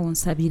weewaawo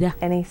nsabira.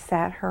 And he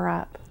sat her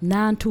up.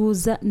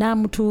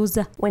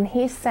 N'amutuuza. When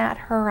he sat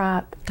her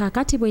up,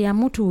 kakati bwe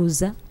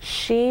yamutuuza,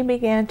 she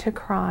began to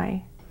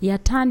cry.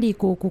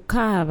 Yatandika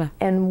okukaaba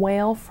and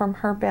wail from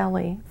her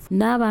belly.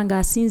 N'aba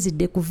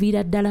ng'asinzidde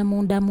kuviira ddala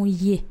munda mu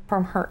ye.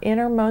 From her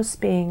innermost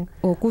being.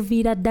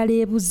 Okuviira ddala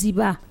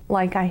ebuziba.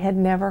 Like I had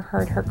never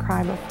heard her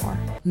cry before.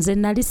 Nze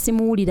nali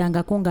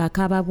simuwulirangako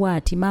ng'akaaba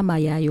bw'ati maama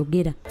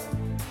y'ayogera.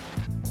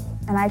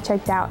 And I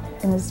checked out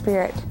in the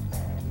spirit.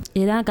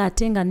 Era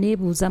ng'ate nga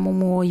neebuuza mu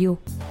mwoyo.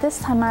 This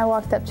time I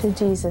walked up to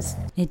Jesus.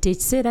 Nti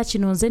ekiseera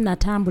kino nze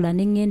natambula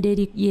ne ŋŋenda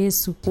eri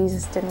Yesu.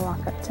 Jesus didn't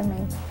walk up to me.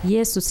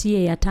 Yesu si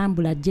ye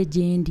yatambula ajje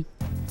gye ndi.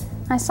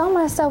 I saw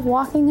myself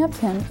walking up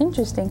to him.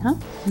 Interesting, huh?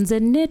 Nze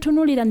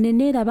neetunuulira ne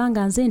neeraba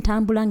nga nze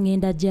ntambula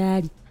ŋŋenda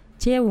gy'ali.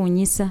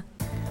 Kyewuunyisa.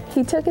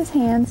 He took his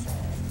hands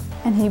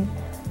and he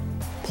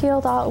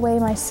peeled away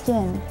my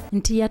skin.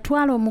 Nti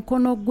yatwala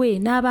omukono gwe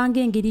n'abanga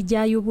engeri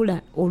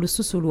gy'ayubula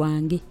olususu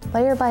lwange.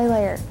 Layer by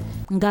layer.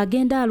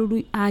 Ng'agenda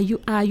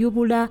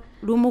ayubula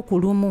lumu ku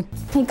lumu.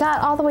 He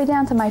got all the way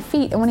down to my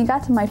feet, and when he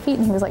got to my feet,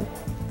 and he was like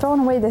throwing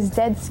away this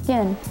dead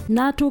skin.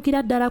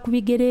 N'atuukira ddala ku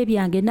bigere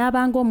byange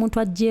n'abanga omuntu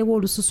aggyeewo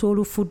olususu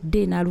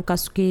olufudde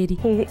n'alukasuka eri.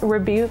 He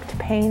rebuked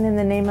pain in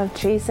the name of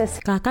Jesus.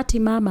 Kaakati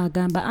maama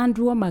agamba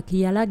Andrew Womack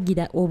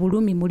yalagira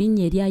obulumi mu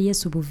linnya erya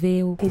Yesu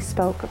buveewo. He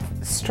spoke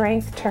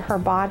strength to her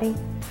body.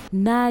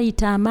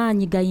 N'ayita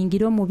amaanyi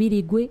gayingire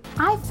omubiri gwe.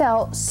 I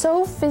felt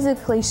so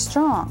physically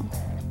strong.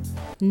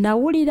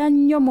 Nawulira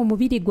nnyo mu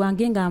mubiri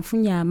gwange nga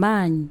nfunye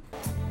amaanyi.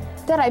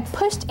 That I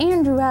pushed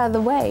Andrew out of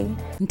the way.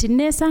 Nti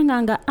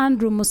neesanga nga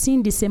Andrew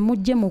musindise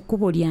mujje mu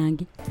kkubo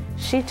lyange.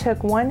 She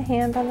took one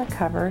hand on the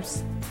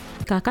covers.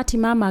 Kaakati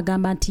maama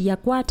agamba nti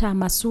yakwata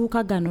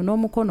amasuuka gano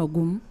n'omukono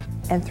gumu.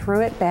 And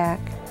threw it back.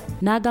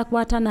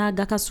 N'agakwata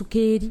n'agakasuka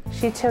eri.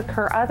 She took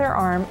her other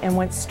arm and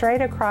went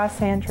straight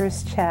across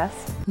Andrew's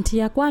chest. Nti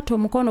yakwata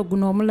omukono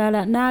guno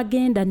omulala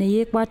n'agenda ne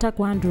yeekwata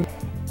ku Andrew.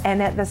 And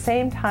at the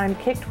same time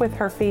kicked with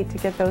her feet to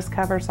get those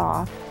covers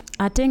off.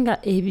 Ate nga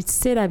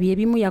ebiseera bye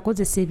bimu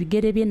yakozesa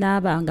ebigere bye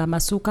n'aba nga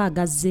amasuuka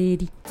agazze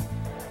eri.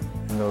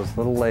 And those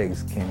little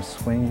legs came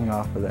swinging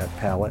off of that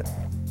pallet.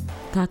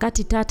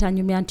 Kaakati taata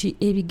anyumya nti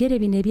ebigere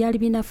bino ebyali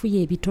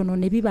binafuye ebitono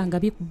ne biba nga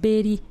bikuba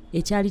eri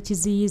ekyali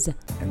kiziyiza.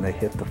 And they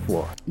hit the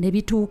floor. Ne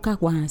bituuka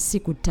wansi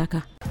ku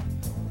ttaka.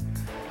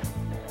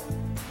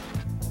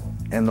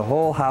 And the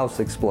whole house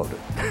exploded.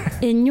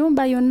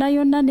 Ennyumba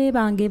yonna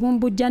neebanga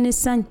ebumbujja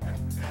n'essanyu.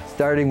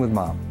 Starting with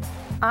Mom.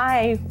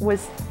 I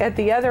was at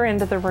the other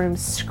end of the room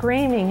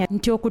screaming.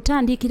 Nti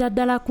okutandikira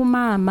ddala ku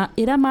maama,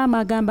 era maama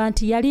agamba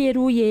nti yali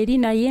eruuyi eri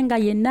naye nga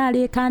yenna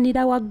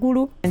aleekaanira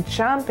waggulu. And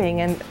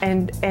jumping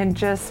and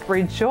just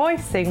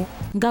rejoicing.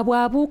 Nga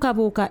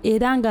bw'abuukabuuka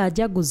era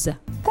ng'ajaguza.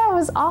 That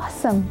was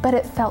awesome, but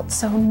it felt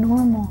so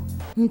normal.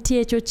 Nti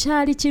ekyo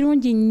kyali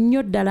kirungi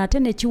nnyo ddala ate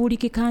ne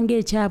kiwulikika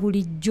ng'ekya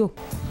bulijjo.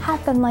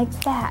 Happened like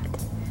that.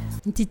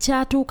 Nti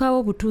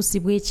kyatuukawo butuusi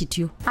bwe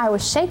kityo. I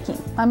was shaking.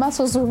 My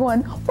muscles were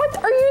going, "What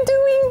are you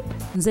doing?"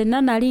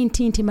 Nzenna nali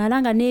nti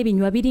malanga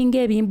n'ebinywa biringa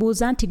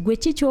ebimbuuza nti gwe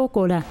ki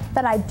ky'okola.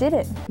 But I did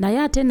it. Naye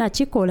ate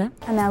nakikola.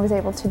 And I was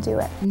able to do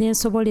it. Ne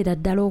nsobolera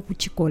ddala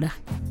okukikola.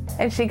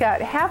 And she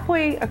got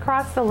halfway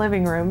across the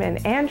living room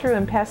and Andrew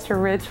and Pastor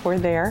Rich were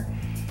there.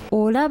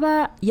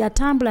 Olaba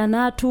yatambula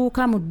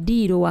n'atuuka mu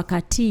ddiiro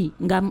wakati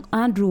nga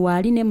Andrew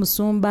waali ne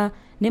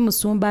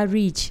musumba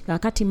Rich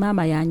kakati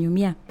maama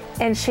yanyumya.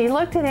 And she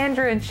looked at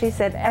Andrew and she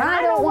said, "And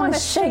I don't want to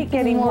shake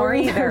anymore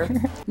either."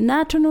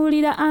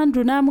 N'atunuulira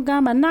Andrew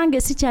n'amugamba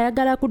nange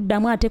sikyayagala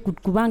kuddamu ate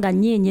kubanga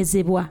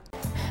nyeenyezebwa.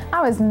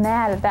 I was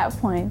mad at that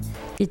point.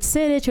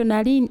 Ekiseera ekyo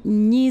nali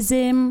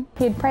nnyiizeemu.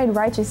 He had prayed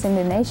righteous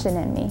indignation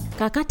in me.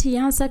 Kakati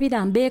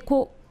yansabira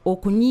mbeeko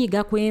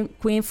okunyiiga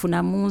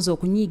kwenfuna mu nze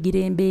okunyiigira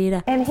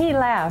embeera. And he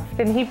laughed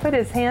and he put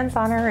his hands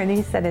on her and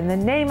he said, "In the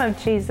name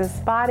of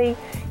Jesus' body,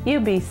 you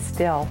be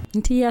still."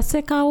 Nti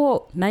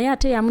yasekawo naye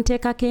ate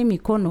yamuteekako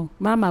emikono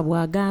maama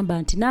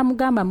bw'agamba nti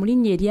n'amugamba mu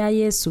linnya erya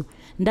Yesu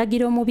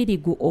ndagira omubiri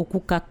gwo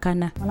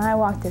okukkakkana. When I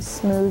walked as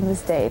smooth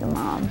as day to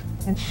Mom.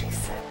 And she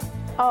said,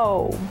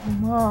 "Oh,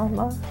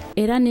 Mama."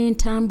 Era ne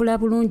ntambula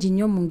bulungi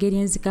nnyo mu ngeri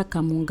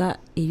enzikakkamu nga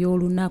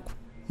ey'olunaku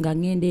nga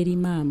ngenda eri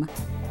maama.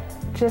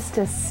 Just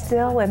as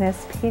still and as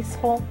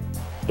peaceful.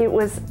 It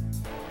was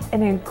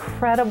an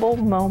incredible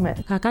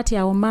moment. Kakati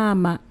awo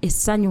maama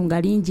essanyu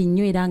nga lingi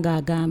nnyo era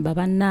ng'agamba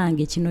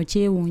bannange kino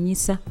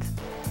kyewuunyisa.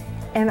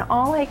 And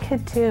all I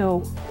could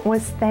do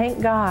was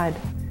thank God.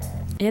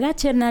 Era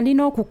kye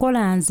nalina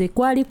okukola nze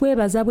kwali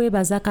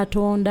bwebaza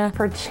Katonda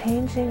for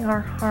changing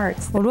our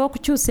hearts,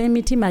 olw'okukyusa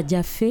emitima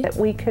gyaffe that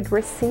we could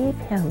receive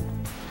him.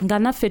 Nga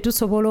naffe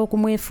tusobola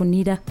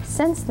okumwefunira.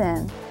 Since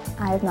then,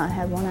 I have not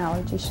had one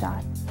allergy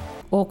shot.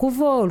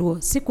 Okuva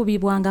olwo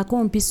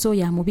sikubibwangako mpiso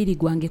ya mubiri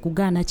gwange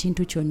kugaana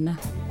kintu kyonna.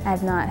 I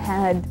have not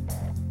had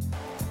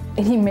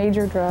any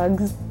major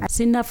drugs.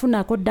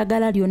 Sinnafunako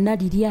ddagala lyonna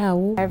liri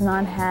awo. I have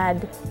not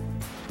had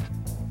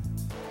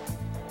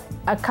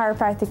a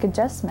chiropractic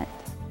adjustment.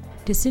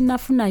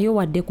 Tesinnafunayo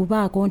wadde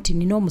kubaako nti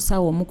nina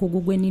omusawo omukugu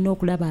gwe nina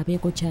okulaba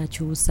abeeko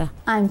kyakyusa.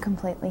 I'm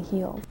completely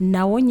healed.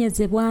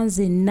 Nawonyezebwa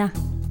nzenna.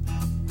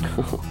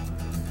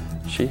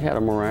 She had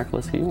a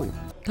miraculous healing.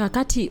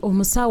 Kakati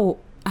omusawo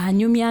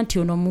anyumya nti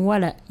ono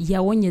muwala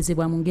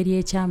yawonyezebwa mu ngeri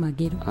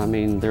ekyamagero. I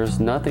mean, there's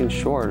nothing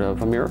short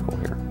of a miracle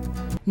here.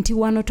 Nti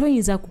wano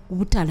toyinza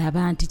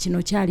kubutalaba nti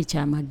kino kyali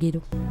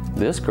kyamagero.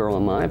 This girl,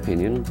 in my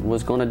opinion,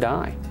 was going to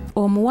die.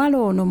 Omuwala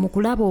ono mu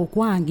kulaba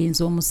okwange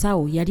nze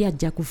omusawo yali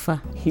ajja kufa.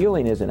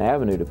 Healing is an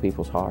avenue to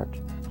people's hearts.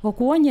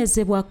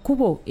 Okuwonyezebwa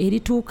kkubo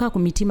erituuka ku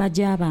mitima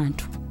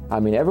gy'abantu. I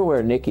mean,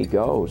 everywhere Nikki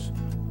goes.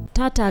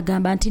 Taata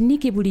agamba nti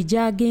Nikki buli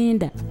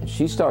gy'agenda.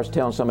 She starts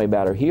telling somebody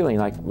about her healing,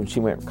 like when she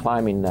went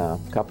climbing a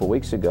couple of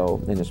weeks ago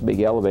in this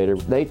big elevator.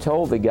 They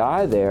told the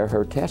guy there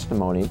her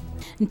testimony.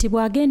 Nti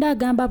bw'agenda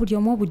agamba buli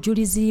omu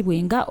obujulizi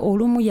bwe nga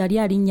olumu yali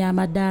alinnya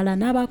amadaala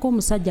n'abaako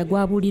omusajja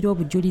gw'abuulira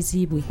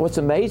obujulizi bwe. What's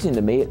amazing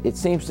to me, it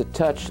seems to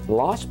touch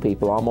lost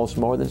people almost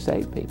more than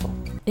saved people.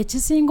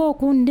 Ekisinga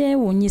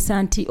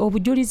okunneewuunyisa nti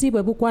obujulizi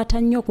bwe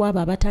bukwata nnyo ku abo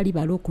abatali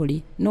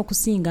balokole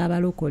n'okusinga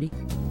abalokole.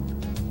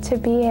 To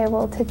be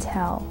able to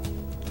tell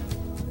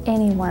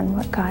anyone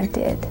what God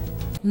did.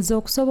 Nze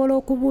okusobola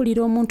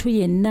okubuulira omuntu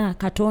yenna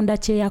Katonda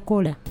kye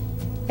yakola.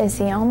 Is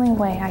the only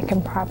way I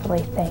can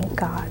properly thank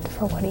God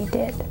for what he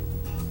did.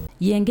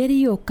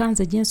 Yengeri yokka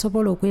nze gye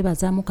nsobola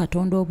okwebazaamu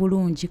Katonda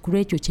obulungi ku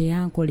lw'ekyo kye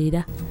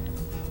yankolera.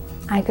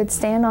 I could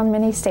stand on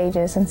many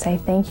stages and say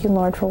thank you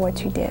Lord for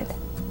what you did.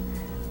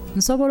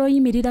 Nsobola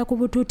oyimirira ku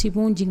butuuti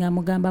bungi nga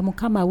mugamba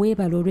Mukama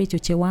weebala olw'ekyo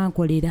kye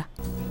wankolera.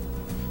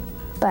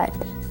 But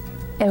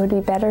it would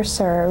be better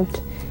served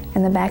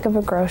in the back of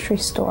a grocery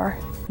store.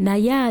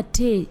 Naye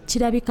ate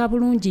kirabika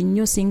bulungi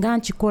nnyo singa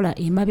nkikola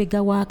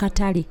emabega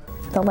w'akatale.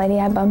 The lady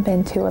I bump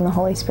into and the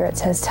Holy Spirit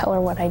says, tell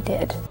her what I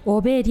did.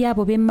 Oba eri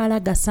abo be mmala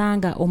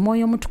gasanga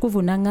omwoyo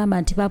omutukuvu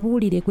n'aŋŋamba nti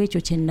babuulire ku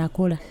ekyo kye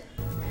nakola.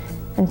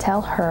 And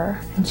tell her,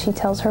 and she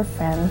tells her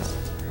friends.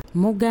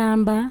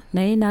 Mugamba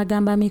naye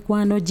n'agamba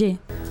mikwano gye.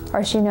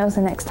 Or she knows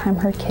the next time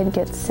her kid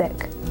gets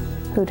sick,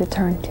 who to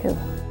turn to.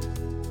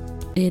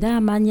 Era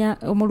amanya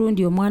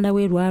omulundi omwana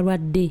we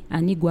lwalwadde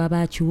ani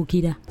gw'aba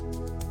akyukira.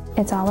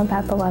 It's all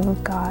about the love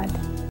of God.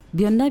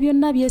 Byonna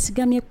byonna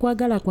byesigamye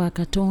kwagala kwa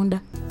Katonda.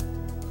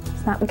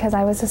 It's not because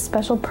I was a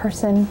special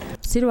person.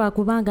 Si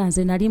lwakubanga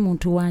nze nali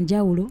muntu wa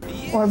njawulo.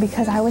 Or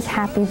because I was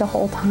happy the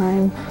whole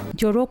time.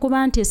 Nti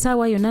olw'okuba nti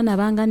essaawa yonna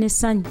nabanga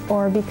n'essanyu.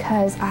 Or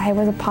because I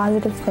was a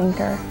positive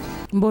thinker.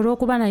 Mbu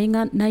olw'okuba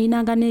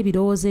nayinanga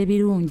n'ebirowoozo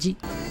ebirungi.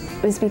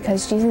 It was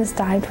because Jesus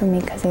died for me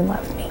because he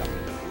loved me.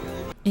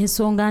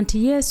 ensonga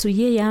nti Yesu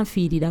ye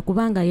yanfiirira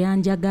kubanga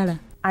yanjagala.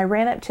 I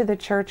ran up to the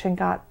church and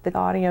got the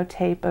audio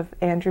tape of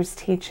Andrew's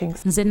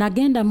teachings. Nze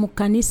nagenda mu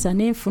kkanisa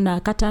ne nfuna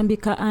akatambi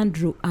ka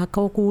Andrew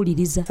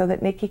ak'okuwuliriza. So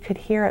that Nikki could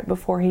hear it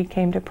before he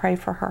came to pray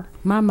for her.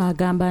 Maama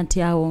agamba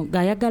nti awo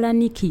ng'ayagala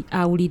Nikki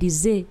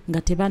awulirize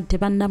nga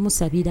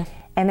tebannamusabira.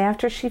 And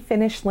after she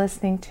finished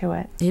listening to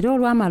it, era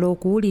olwamala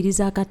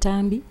okuwuliriza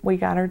akatambi, we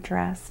got her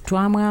dressed.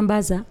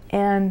 Twamwambaza.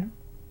 And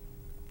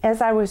as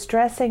I was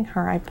dressing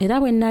her, I era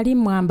bwe nnali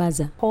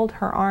mwambaza, pulled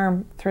her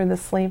arm through the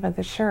sleeve of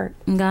the shirt.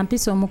 Nga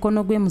mpisa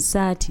omukono gwe mu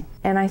ssaati.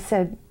 And I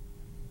said,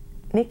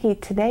 Nikki,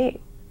 today,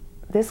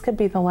 this could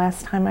be the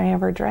last time I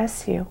ever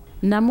dress you.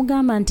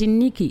 Namugamba nti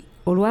Nikki,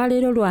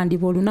 olwaleero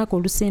lwandiba olunaku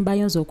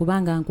olusembayo nze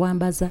okuba nga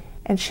nkwambaza.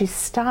 And she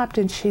stopped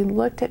and she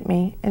looked at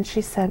me and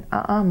she said,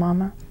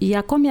 Mama.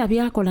 Yakomya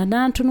byakola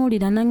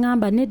n'antunuulira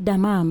n'aŋŋamba nedda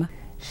maama.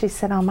 She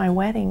said, on my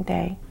wedding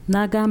day.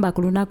 N'agamba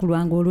ku lunaku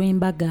lwange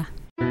olw'embaga.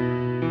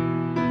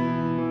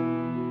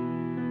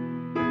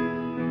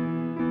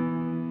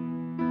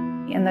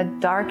 In the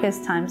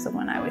darkest times of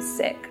when I was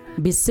sick.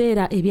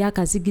 Biseera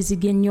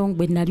ebyakazigizigi ennyo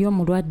bwe nnali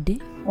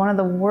omulwadde. One of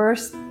the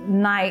worst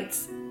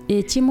nights.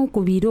 Ekimu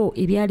ku biro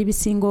ebyali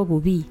bisinga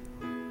obubi.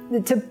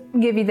 To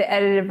give you the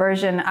edited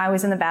version, I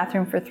was in the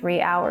bathroom for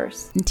 3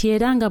 hours. Nti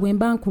era nga bwe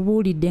mba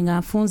nkubuulidde nga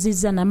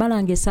nfunzizza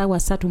namalanga essaawa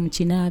 3 mu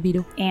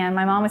kinaabiro. And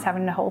my mom was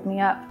having to hold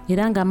me up.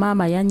 Era nga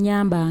maama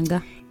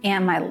yannyambanga.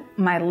 And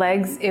my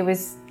legs, it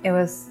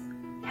was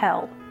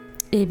hell.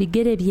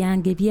 Ebigere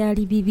byange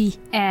byali bibi.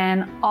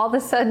 And all of a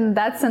sudden,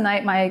 that's the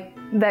night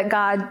that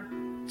God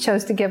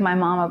chose to give my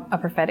mom a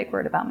prophetic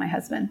word about my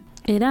husband.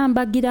 Era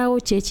mbagirawo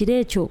kyekiro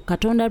ekyo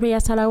Katonda lwe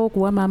yasalawo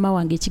okuwa maama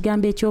wange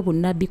ekigambo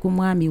eky'obunnabbi ku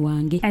mwami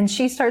wange. And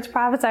she starts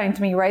prophesying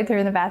to me right there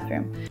in the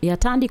bathroom.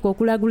 Yatandika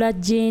okulagula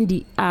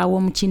gyendi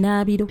awo mu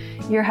kinaabiro.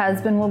 Your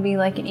husband will be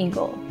like an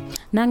eagle.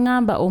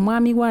 N'aŋŋamba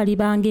omwami we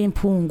aliba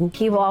ng'empungu.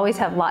 He will always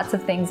have lots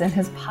of things in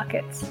his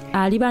pockets.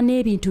 Aliba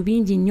n'ebintu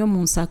bingi nnyo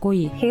mu nsako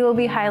ye. He will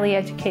be highly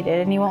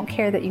educated and he won't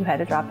care that you had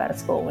to drop out of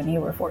school when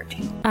you were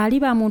 14.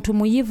 Aliba muntu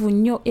muyivu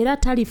nnyo era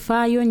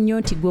talifaayo nnyo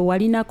nti gwe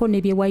walinako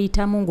ne bye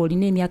wayitamu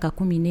ng'olina emyaka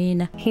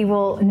 14. He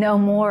will know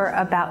more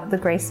about the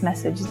grace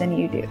message than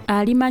you do.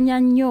 Alimanya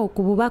nnyo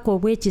ku bubaka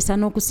obw'ekisa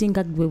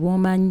n'okusinga gwe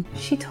bw'omanyi.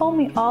 She told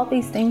me all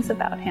these things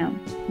about him.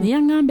 Naye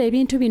aŋŋamba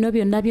ebintu bino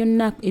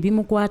byonna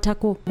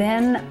ebimukwatako.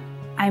 Then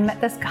I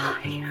met this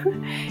guy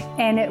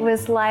and it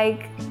was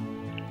like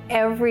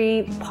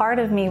every part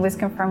of me was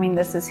confirming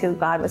this is who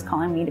God was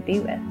calling me to be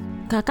with.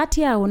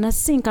 Kakati awo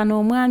nasisinkana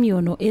omwami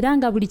ono era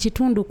nga buli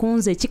kitundu ku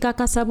nze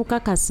kikakasa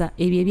bukakasa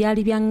ebyo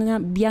ebyali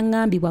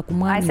byaŋŋambibwa ku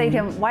mwami. I said to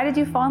him, why did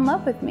you fall in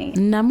love with me?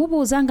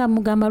 Namubuuza nga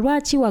mugamba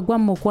lwaki wagwa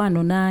mu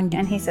mukwano nange.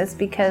 And he says,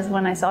 because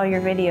when I saw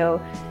your video,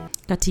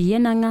 kati ye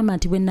n'aŋŋamba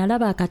nti bwe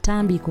nalaba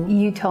akatambiko,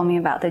 you told me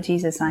about the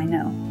Jesus I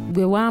know.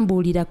 Gwe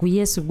wambuulira ku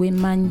Yesu gwe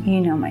mmanyi.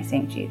 You know my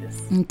Saint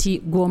Jesus. Nti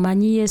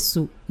gw'omanyi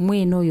Yesu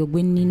mweno oyo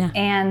gwe nnina.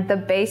 And the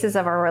basis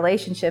of our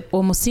relationship,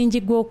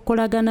 omusingi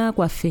gw'okukolagana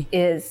kwaffe,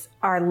 is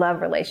our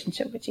love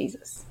relationship with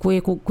Jesus.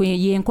 Kwe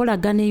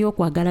y'enkolagana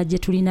ey'okwagala gye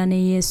tulina ne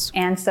Yesu.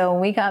 And so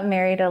we got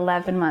married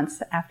 11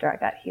 months after I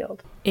got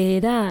healed.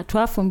 Era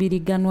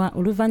twafumbiriganwa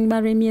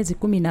oluvannyuma lw'emyezi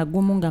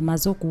 11 nga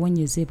maze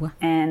okuwonyezebwa.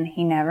 And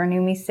he never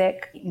knew me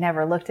sick. He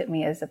never looked at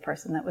me as a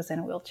person that was in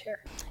a wheelchair.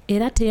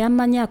 Era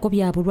teyammanyaako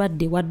bya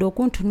bulwadde wadde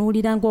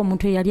okuntunuulira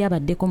ng'omuntu eyali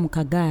abaddeko mu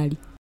kagaali.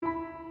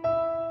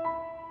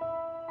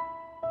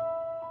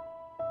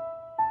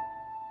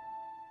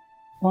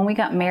 When we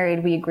got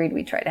married, we agreed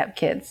we'd try to have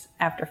kids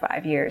after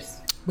 5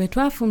 years. Bwe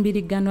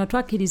twafumbiriganwa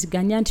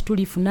twakiriziganya nti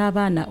tulifuna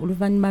abaana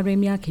oluvannyuma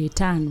lw'emyaka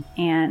 5.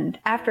 And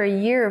after a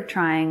year of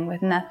trying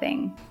with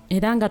nothing,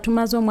 era nga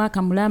tumaze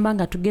omwaka mulamba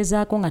nga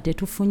tugezaako nga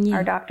tetufunye,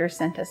 our doctor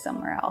sent us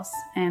somewhere else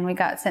and we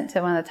got sent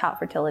to one of the top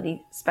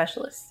fertility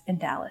specialists in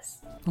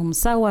Dallas.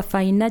 Omusawo waffe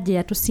ayina gye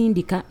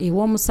yatusindika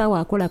ew'omusawo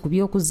akola ku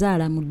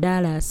by'okuzaala mu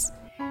Dallas.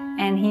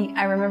 And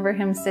I remember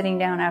him sitting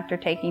down after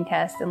taking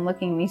tests and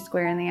looking me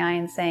square in the eye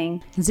and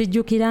saying,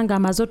 nzijjukira nga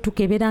amaze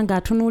otukebera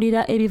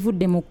ng'atunuulira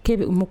ebivudde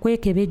mu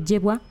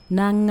kwekebejjebwa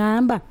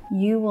n'aŋŋamba,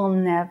 you will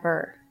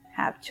never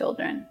have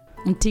children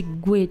nti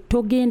gwe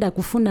togenda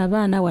kufuna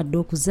baana wadde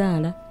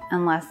okuzaala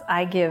unless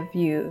I give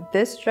you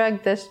this drug,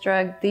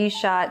 these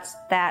shots,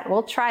 that.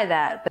 We'll try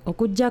that.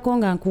 Okujjako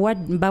nga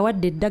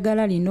mbawadde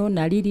eddagala lino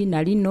naliri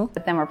nalino.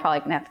 But then we're probably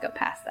going to have to go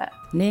past that.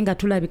 Naye nga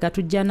tulabika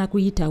tujja na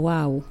kuyita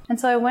waawo. And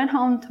so I went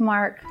home to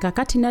Mark.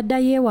 Kakati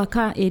naddayo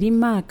ewaka eri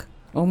Mark,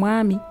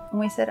 omwami. And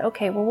we said,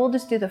 okay, well, we'll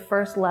just do the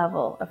first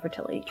level of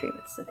fertility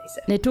treatments, so they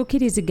said. Ne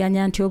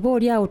tukkiriziganya nti oba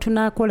oli awo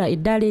tunaakola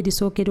eddaala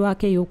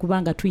erisookerwako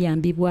ey'okuba nga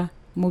tuyambibwa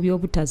mu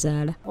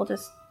by'obutazaala. We'll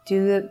just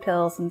do the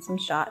pills and some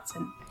shots.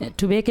 And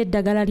tubeeko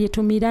eddagala lye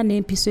tumira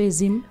n'empiso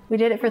ezimu. We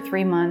did it for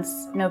 3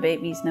 months. No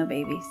babies.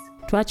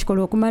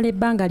 Twakikola okumala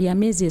ebbanga lya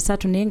myezi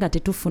 3 naye nga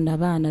tetufuna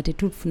baana,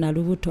 tetufuna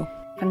lubuto.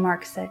 And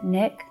Mark said,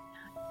 Nick,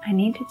 I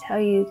need to tell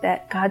you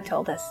that God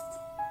told us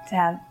to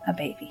have a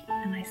baby.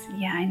 And I said,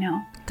 yeah, I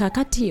know.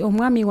 Kakati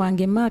omwami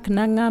wange Mark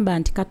n'aŋŋamba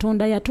nti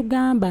Katonda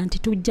yatugamba nti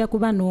tujja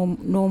kuba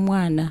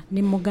n'omwana.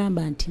 Ne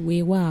mugamba nti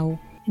weewaawo.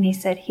 And he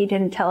said, he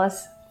didn't tell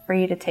us for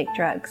you to take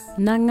drugs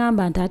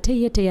N'aŋŋamba nti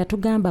ate ye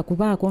teyatugamba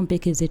kubaako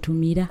mpeke ze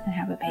tumira and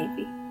have a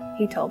baby.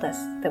 He told us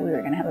that we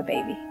were going to have a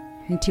baby.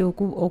 nti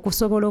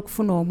okusobola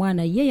okufuna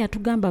omwana ye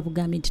yatugamba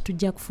bugambi nti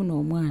tujja kufuna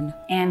omwana.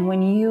 And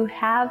when you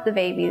have the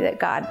baby that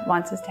God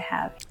wants us to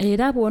have,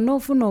 era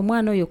bw'onoofuna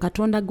omwana oyo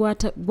Katonda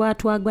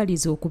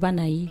gw'atwagaliza okuba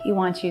naye, he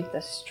wants you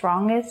the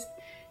strongest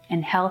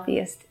and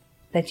healthiest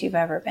that you've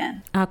ever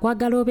been.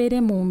 akwagala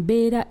obeere mu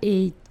mbeera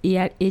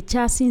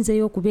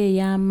ekyasinzeyo okuba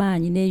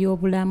ey'amaanyi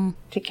n'ey'obulamu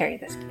to carry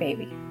this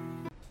baby.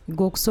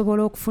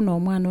 ng'okusobola okufuna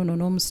omwana ono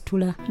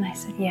n'omusitula. And I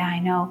said, yeah, I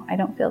know. I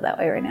don't feel that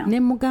way right now. Ne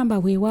mugamba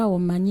weewaawo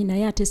mmanyi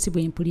naye ate si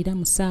bwe mpulira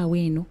mu ssaawa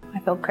eno. I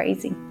feel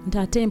crazy. Nti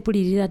ate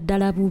mpulirira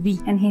ddala bubi.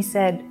 And he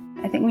said,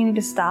 I think we need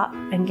to stop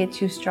and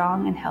get you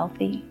strong and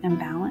healthy and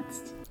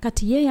balanced.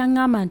 Kati ye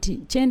yaŋŋamba nti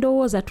kye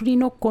ndowooza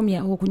tulina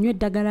okukomya okunywa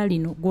eddagala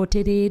lino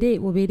ng'otereere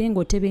obeere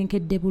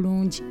ng'otebenkedde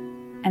bulungi.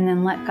 And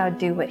then let God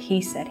do what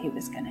he said he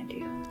was going to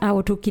do.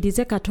 Awo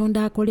tukkirize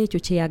Katonda akola ekyo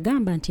kye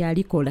yagamba nti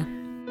alikola.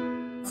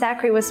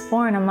 Zachary was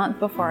born a month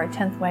before our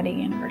 10th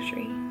wedding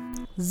anniversary.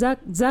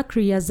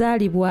 Zachary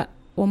yazaalibwa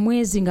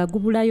omwezi nga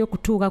gubulayo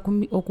kutuuka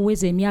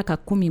okuweza emyaka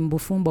 10 mu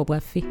bufumbo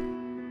bwaffe.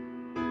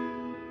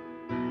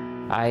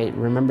 I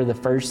remember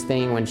the first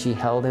thing when she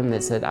held him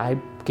that said, I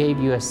gave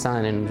you a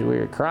son, and we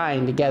were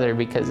crying together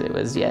because it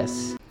was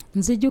yes.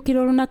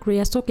 Nzijjukira olunaku lwe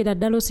yasookera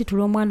ddala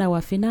ositula omwana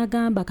waffe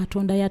n'agamba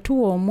Katonda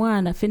yatuwa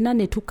omwana ffenna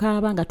ne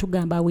tukaaba nga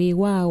tugamba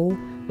weewaawo.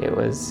 It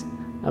was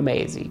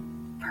amazing.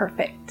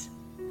 Perfect.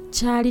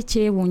 Kyali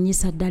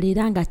kyewuunyisa ddala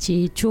era nga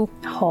kyekyo.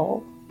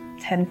 Whole.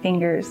 10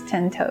 fingers,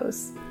 10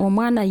 toes.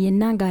 Omwana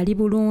yenna ng'ali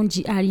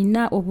bulungi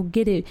alina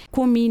obugere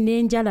 10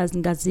 n'enjala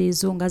nga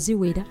zeezo nga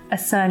ziwera. A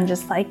son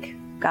just like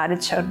God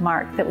had showed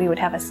Mark that we would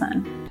have a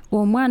son.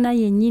 Omwana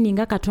yennyini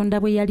nga Katonda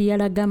bwe yali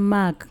yalaga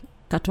Mark,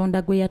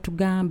 Katonda gwe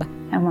yatugamba.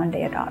 And one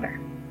day a daughter.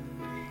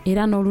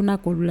 Era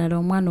n'olunaku olulala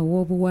omwana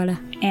ow'obuwala.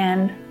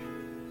 And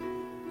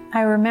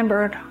I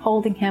remembered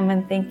holding him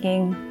and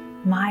thinking,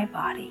 my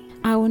body.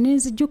 Awo ne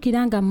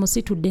nzijjukira nga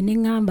musitudde ne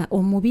ŋŋamba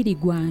omubiri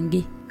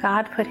gwange.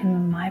 God put him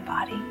in my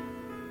body.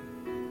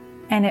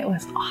 And it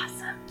was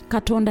awesome.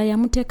 Katonda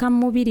yamuteeka mu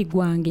mubiri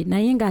gwange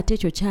naye ng'ate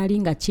ekyo kyali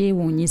nga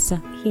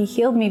kyewuunyisa. He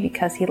healed me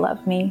because he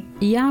loved me.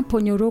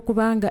 Yamponya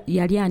olw'okubanga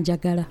yali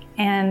anjagala.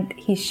 And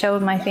he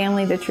showed my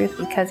family the truth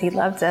because he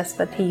loves us,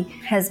 but he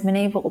has been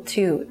able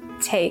to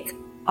take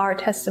our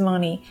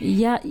testimony.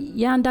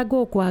 Yandaga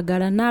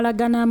okwagala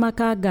n'alaga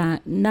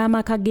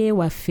n'amaka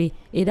g'ewaffe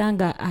era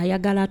nga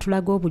ayagala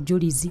atulaga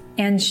obujulizi.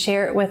 And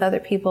share it with other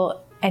people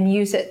and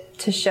use it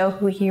to show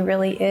who he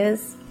really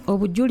is.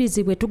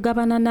 Obujulizi bwe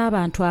tugabana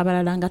n'abantu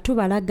abalala nga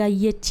tubalaga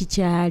ye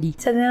kikyali.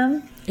 To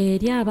them,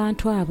 eri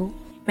abantu abo.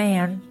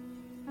 Man,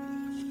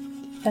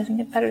 doesn't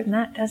get better than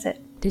that, does it?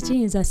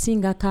 Tekiyinza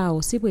singako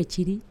awo si bwe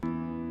kiri.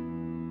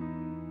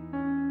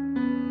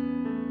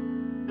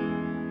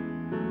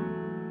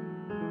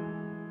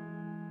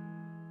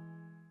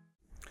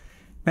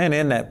 Man,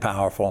 isn't that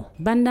powerful?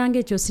 Bannange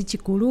ekyo si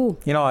kikulu.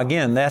 You know,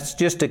 again, that's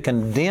just a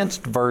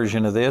condensed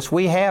version of this.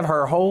 We have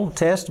her whole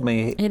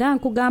testimony. Era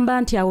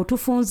nkugamba nti awo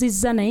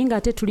tufunzizza naye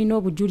ng'ate tulina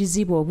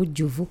obujulizi bwe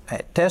obujjuvu.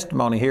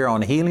 Testimony here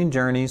on Healing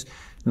Journeys.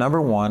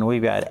 Number 1,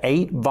 we've got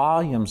 8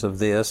 volumes of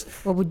this.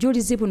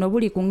 Obujulizi buno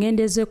buli ku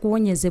ŋŋendezo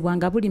ekuwonyezebwa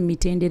nga buli mu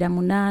mitendera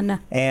 8.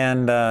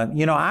 And,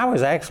 you know, I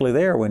was actually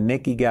there when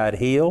Nikki got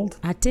healed.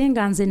 Ate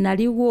nga nze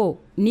naliwo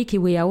Nikki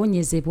bwe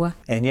yawonyezebwa.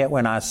 And yet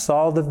when I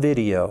saw the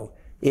video,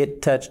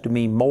 it touched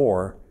me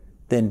more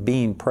than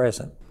being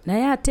present.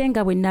 Naye ate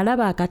nga bwe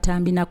nalaba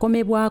akatambi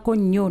nakomebwako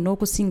nnyo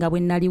n'okusinga bwe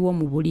naliwo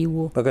mu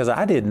buliwo. Because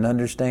I didn't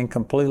understand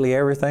completely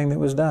everything that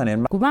was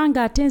done.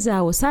 Kubanga ate nze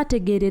awo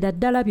saategeerera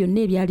ddala byonna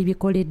ebyali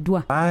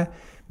bikoleddwa. My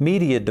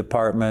media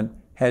department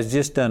has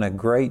just done a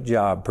great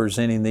job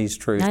presenting these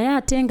truths. Naye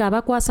ate nga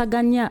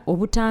abakwasaganya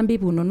obutambi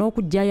buno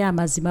n'okuggyayo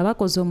amazima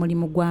bakoze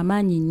omulimu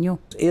gw'amaanyi nnyo.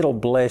 It'll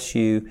bless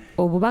you.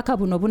 Obubaka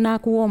buno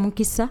bunaakuwa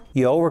omukisa.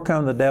 You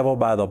overcome the devil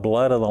by the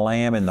blood of the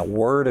Lamb and the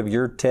word of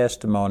your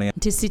testimony.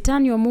 Nti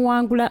sitaani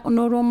omuwangula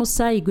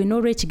n'olw'omusaayi gwe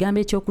n'olw'ekigambo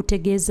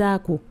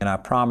eky'okutegeezaako. And I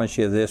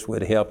promise you this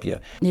would help you.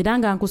 Era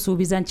nga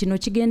nkusuubiza nti kino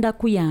kigenda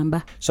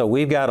kuyamba. So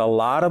we've got a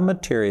lot of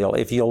material.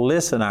 If you'll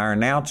listen, our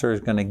announcer is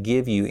going to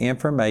give you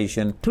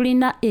information.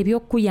 Tulina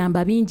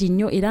ebyokuyamba bingi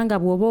nnyo era nga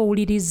bw'oba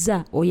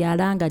owulirizza oyo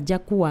alanga ajja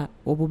kuwa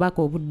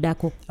obubaka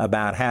obuddako.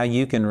 About how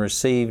you can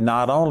receive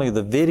not only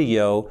the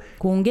video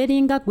ku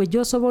ngeri nga gwe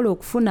gy'osobola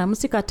okufunamu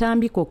si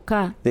katambi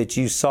kokka that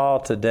you saw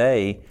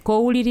today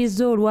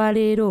k'owulirizza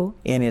olwaleero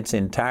in its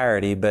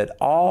entirety, but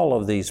all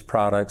of these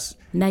products.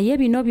 Naye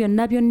bino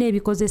byonna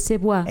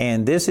ebikozesebwa.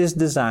 And this is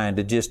designed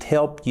to just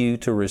help you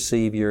to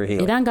receive your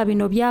healing. Era nga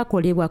bino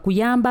byakolebwa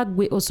kuyamba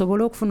gwe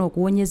osobole okufuna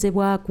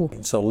okuwonyezebwako.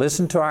 So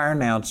listen to our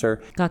announcer.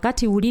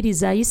 Kakati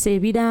wuliriza ayisa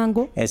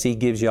ebirango. As he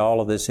gives you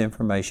all of this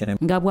information.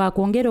 Nga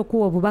bw'akwongera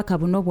okuwa obubaka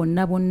buno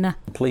bwonna.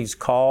 Please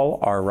call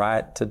or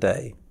write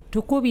today.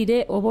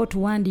 Tukubire oba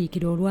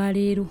otuwandiikire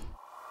olwaleero.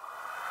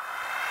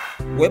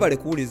 Webale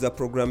kuwuliza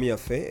programu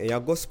yaffe eya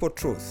Gospel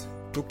Truth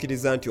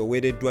tukkiriza nti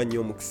oweereddwa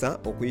nnyo omukisa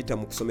okuyita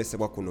mu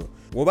kusomesebwa kuno.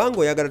 Bw'obanga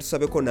oyagala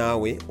tusabeko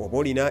naawe, oba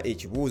olina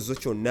ekibuuzo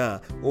kyonna,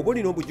 oba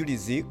olina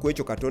obujulizi ku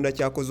ekyo Katonda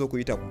ky'akoze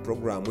okuyita ku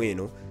pulogulaamu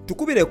eno,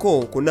 tukubireko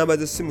ku nnamba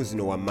z'essimu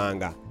zino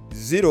wammanga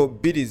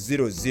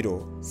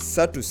 0200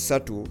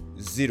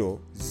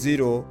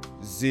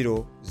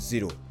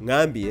 330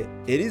 ngambye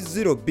eri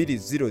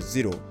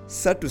 0200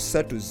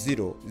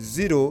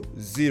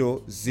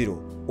 330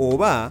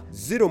 oba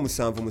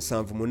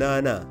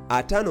 0778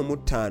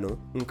 55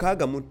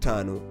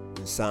 65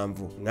 7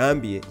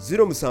 ngambye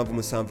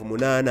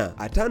 0778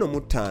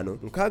 55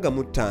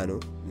 65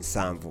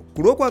 7.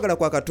 Ku lw'okwagala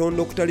kwa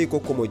Katonda okutaliiko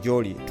kkomo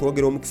gy'oli,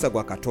 twogera omukisa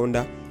gwa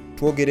Katonda,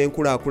 twogera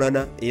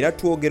enkulaakulana era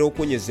twogera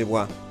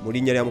okunyezebwa mu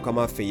linnya lya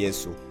Mukama waffe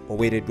Yesu.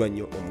 Oweereddwa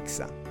nnyo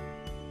omukisa.